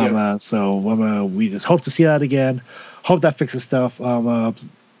 So we just hope to see that again. Hope that fixes stuff. So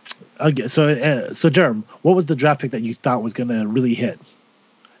Jarom, what was the draft pick that you thought was going to really hit?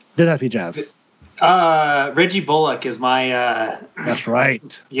 Didn't have to be Jazz. Reggie Bullock is my. That's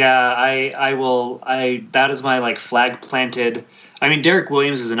right. Yeah, I will. That is my like flag planted. I mean, Derek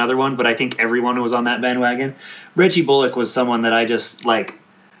Williams is another one, but I think everyone was on that bandwagon. Reggie Bullock was someone that I just like.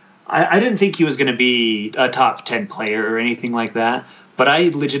 I didn't think he was going to be a top 10 player or anything like that, but I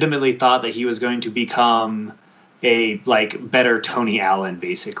legitimately thought that he was going to become a like better Tony Allen,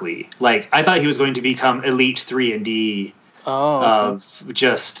 basically. Like I thought he was going to become elite 3-and-D of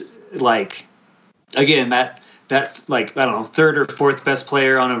just like. Again, that like I don't know, third or fourth best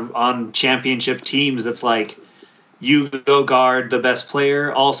player on championship teams. That's like you go guard the best player.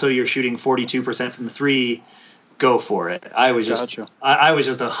 Also, you're shooting 42% from the three. Go for it. I was just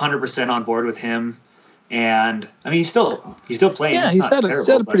 100% on board with him, and I mean he's still playing. Yeah, he's had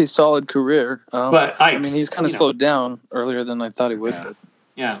a pretty solid career. But I mean he's kind of slowed down earlier than I thought he would.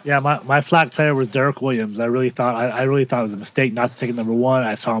 Yeah. Yeah. My flag player was Derek Williams. I really thought it was a mistake not to take it number one.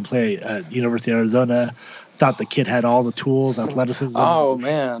 I saw him play at University of Arizona. Thought the kid had all the tools, athleticism. Oh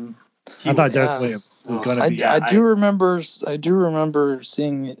man, I thought Derek Williams was going to be. I do remember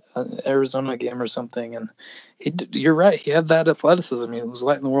seeing an Arizona game or something, and you're right. He had that athleticism. He was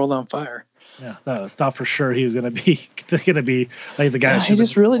lighting the world on fire. Yeah, thought for sure he was going to be like the guy. He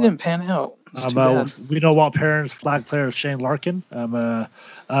just really didn't pan out. We know Walt Perrin's flag player is Shane Larkin.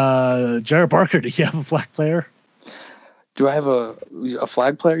 Jared Barker, do you have a flag player? Do I have a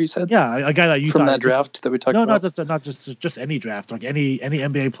flag player? You said, yeah, a guy that you from that draft that we talked about. No, not just any draft. Like any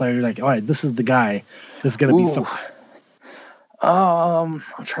NBA player, you're like, all right, this is the guy. This is going to be something. I'm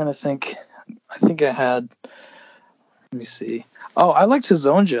trying to think. I think I had. Let me see. Oh, I liked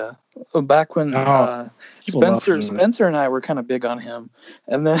Hizonja back when Spencer and I were kind of big on him,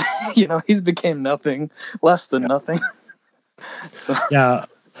 and then he's became less than nothing. So. Yeah,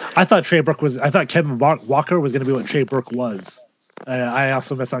 I thought Kevin Walker was going to be what Trey Burke was. I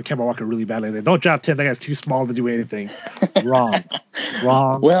also messed on Kevin Walker really badly. Don't draft him. That guy's too small to do anything. Wrong.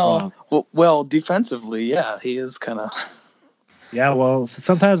 Well, defensively, yeah, he is kind of. Yeah, well,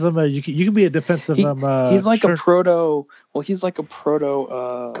 sometimes you can be a defensive. He's like a proto. Well, he's like a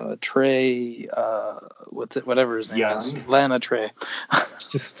proto Trey. Whatever his name is, Lana Trey.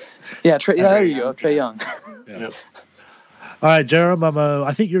 Yeah, Trey. Yeah, there you go, Trey Young. Yeah. Yep. All right, Jarom.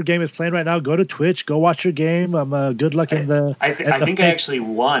 I think your game is playing right now. Go to Twitch. Go watch your game. Good luck in the. I think I actually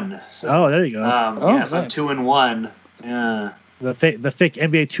won. So, there you go. So I'm 2-1. Yeah. the fake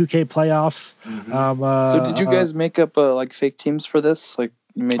NBA 2K playoffs. Mm-hmm. So did you guys make up like fake teams for this? Like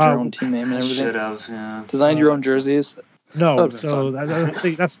you made your own team name and everything? Should have, yeah. Designed your own jerseys? No, so that's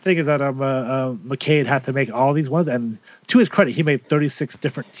the thing is that McCade had to make all these ones, and to his credit, he made 36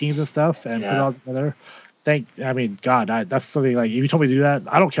 different teams and stuff, and put it all together. That's something like if you told me to do that,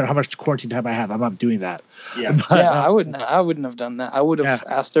 I don't care how much quarantine time I have, I'm not doing that. Yeah, but, I wouldn't have done that. I would have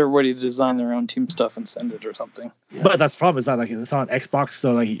asked everybody to design their own team stuff and send it or something. Yeah. But that's the problem. It's not like it's on Xbox,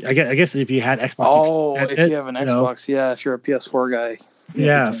 so like I guess if you had Xbox, you have an Xbox, if you're a PS4 guy.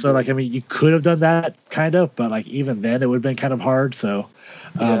 Yeah, so like you could have done that kind of, but like even then it would have been kind of hard. So.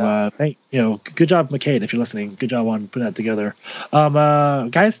 Good job, McCade, if you're listening. Good job on putting that together.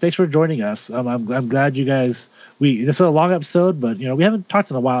 Guys, thanks for joining us. I'm glad you guys. This is a long episode, but we haven't talked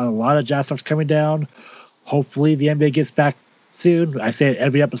in a while. A lot of Jazz stuff's coming down. Hopefully, the NBA gets back soon. I say it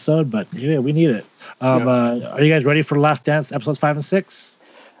every episode, but we need it. Are you guys ready for Last Dance episodes 5 and 6?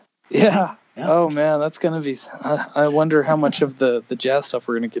 Yeah. Oh man, that's gonna be. I wonder how much of the Jazz stuff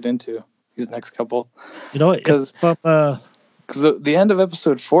we're gonna get into these next couple. Because Because the end of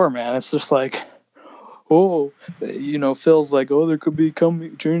episode 4, man, it's just like, Phil's like, there could be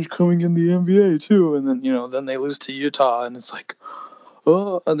change coming in the NBA too, and then then they lose to Utah, and it's like,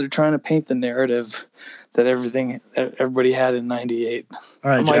 and they're trying to paint the narrative that everybody had in '98.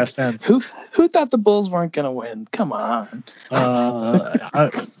 All right, Jazz fans. Who thought the Bulls weren't gonna win? Come on.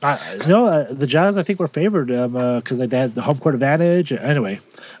 The Jazz, I think, were favored because they had the home court advantage. Anyway,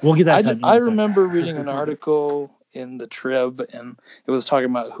 we'll get that. I remember reading an article in the Trib, and it was talking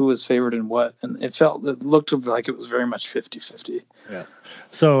about who was favored in what, and it looked like it was very much 50-50. Yeah.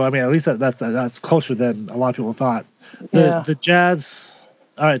 So at least that's closer than a lot of people thought. The Jazz.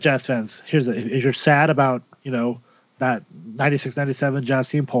 All right, Jazz fans. If you're sad about that 96-97 Jazz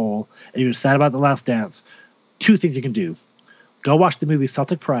team poll, and you're sad about The Last Dance, 2 things you can do: go watch the movie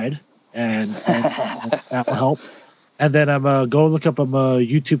Celtic Pride, and that will help. And then go look up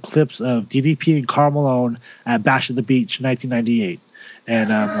YouTube clips of DDP and Karl Malone at Bash at the Beach 1998. And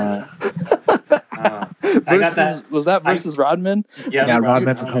was that versus Rodman? Yeah,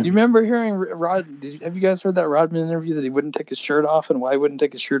 Rodman. Do you remember hearing have you guys heard that Rodman interview that he wouldn't take his shirt off, and why he wouldn't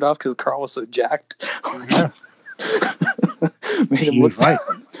take his shirt off? Because Karl was so jacked. Made him look right.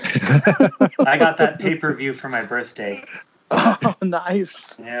 I got that pay-per-view for my birthday. Oh,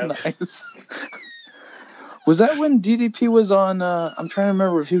 nice. Yep. Nice. Was that when DDP was on? I'm trying to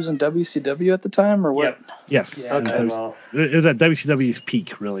remember if he was in WCW at the time or what. Yep. Yes. Yeah, okay. It was at WCW's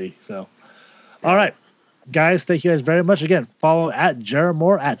peak, really. So, all right, guys, thank you guys very much. Again, follow at Jarom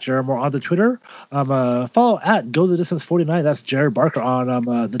Moore on the Twitter. Follow at Go the Distance 49. That's Jared Barker on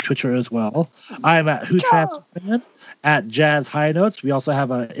the Twitter as well. I'm at Who Transfan. At Jazz High Notes. We also have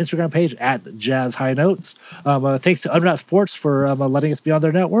an Instagram page at Jazz High Notes. Thanks to Unwrapped Sports for letting us be on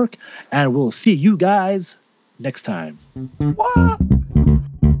their network, and we'll see you guys next time. What?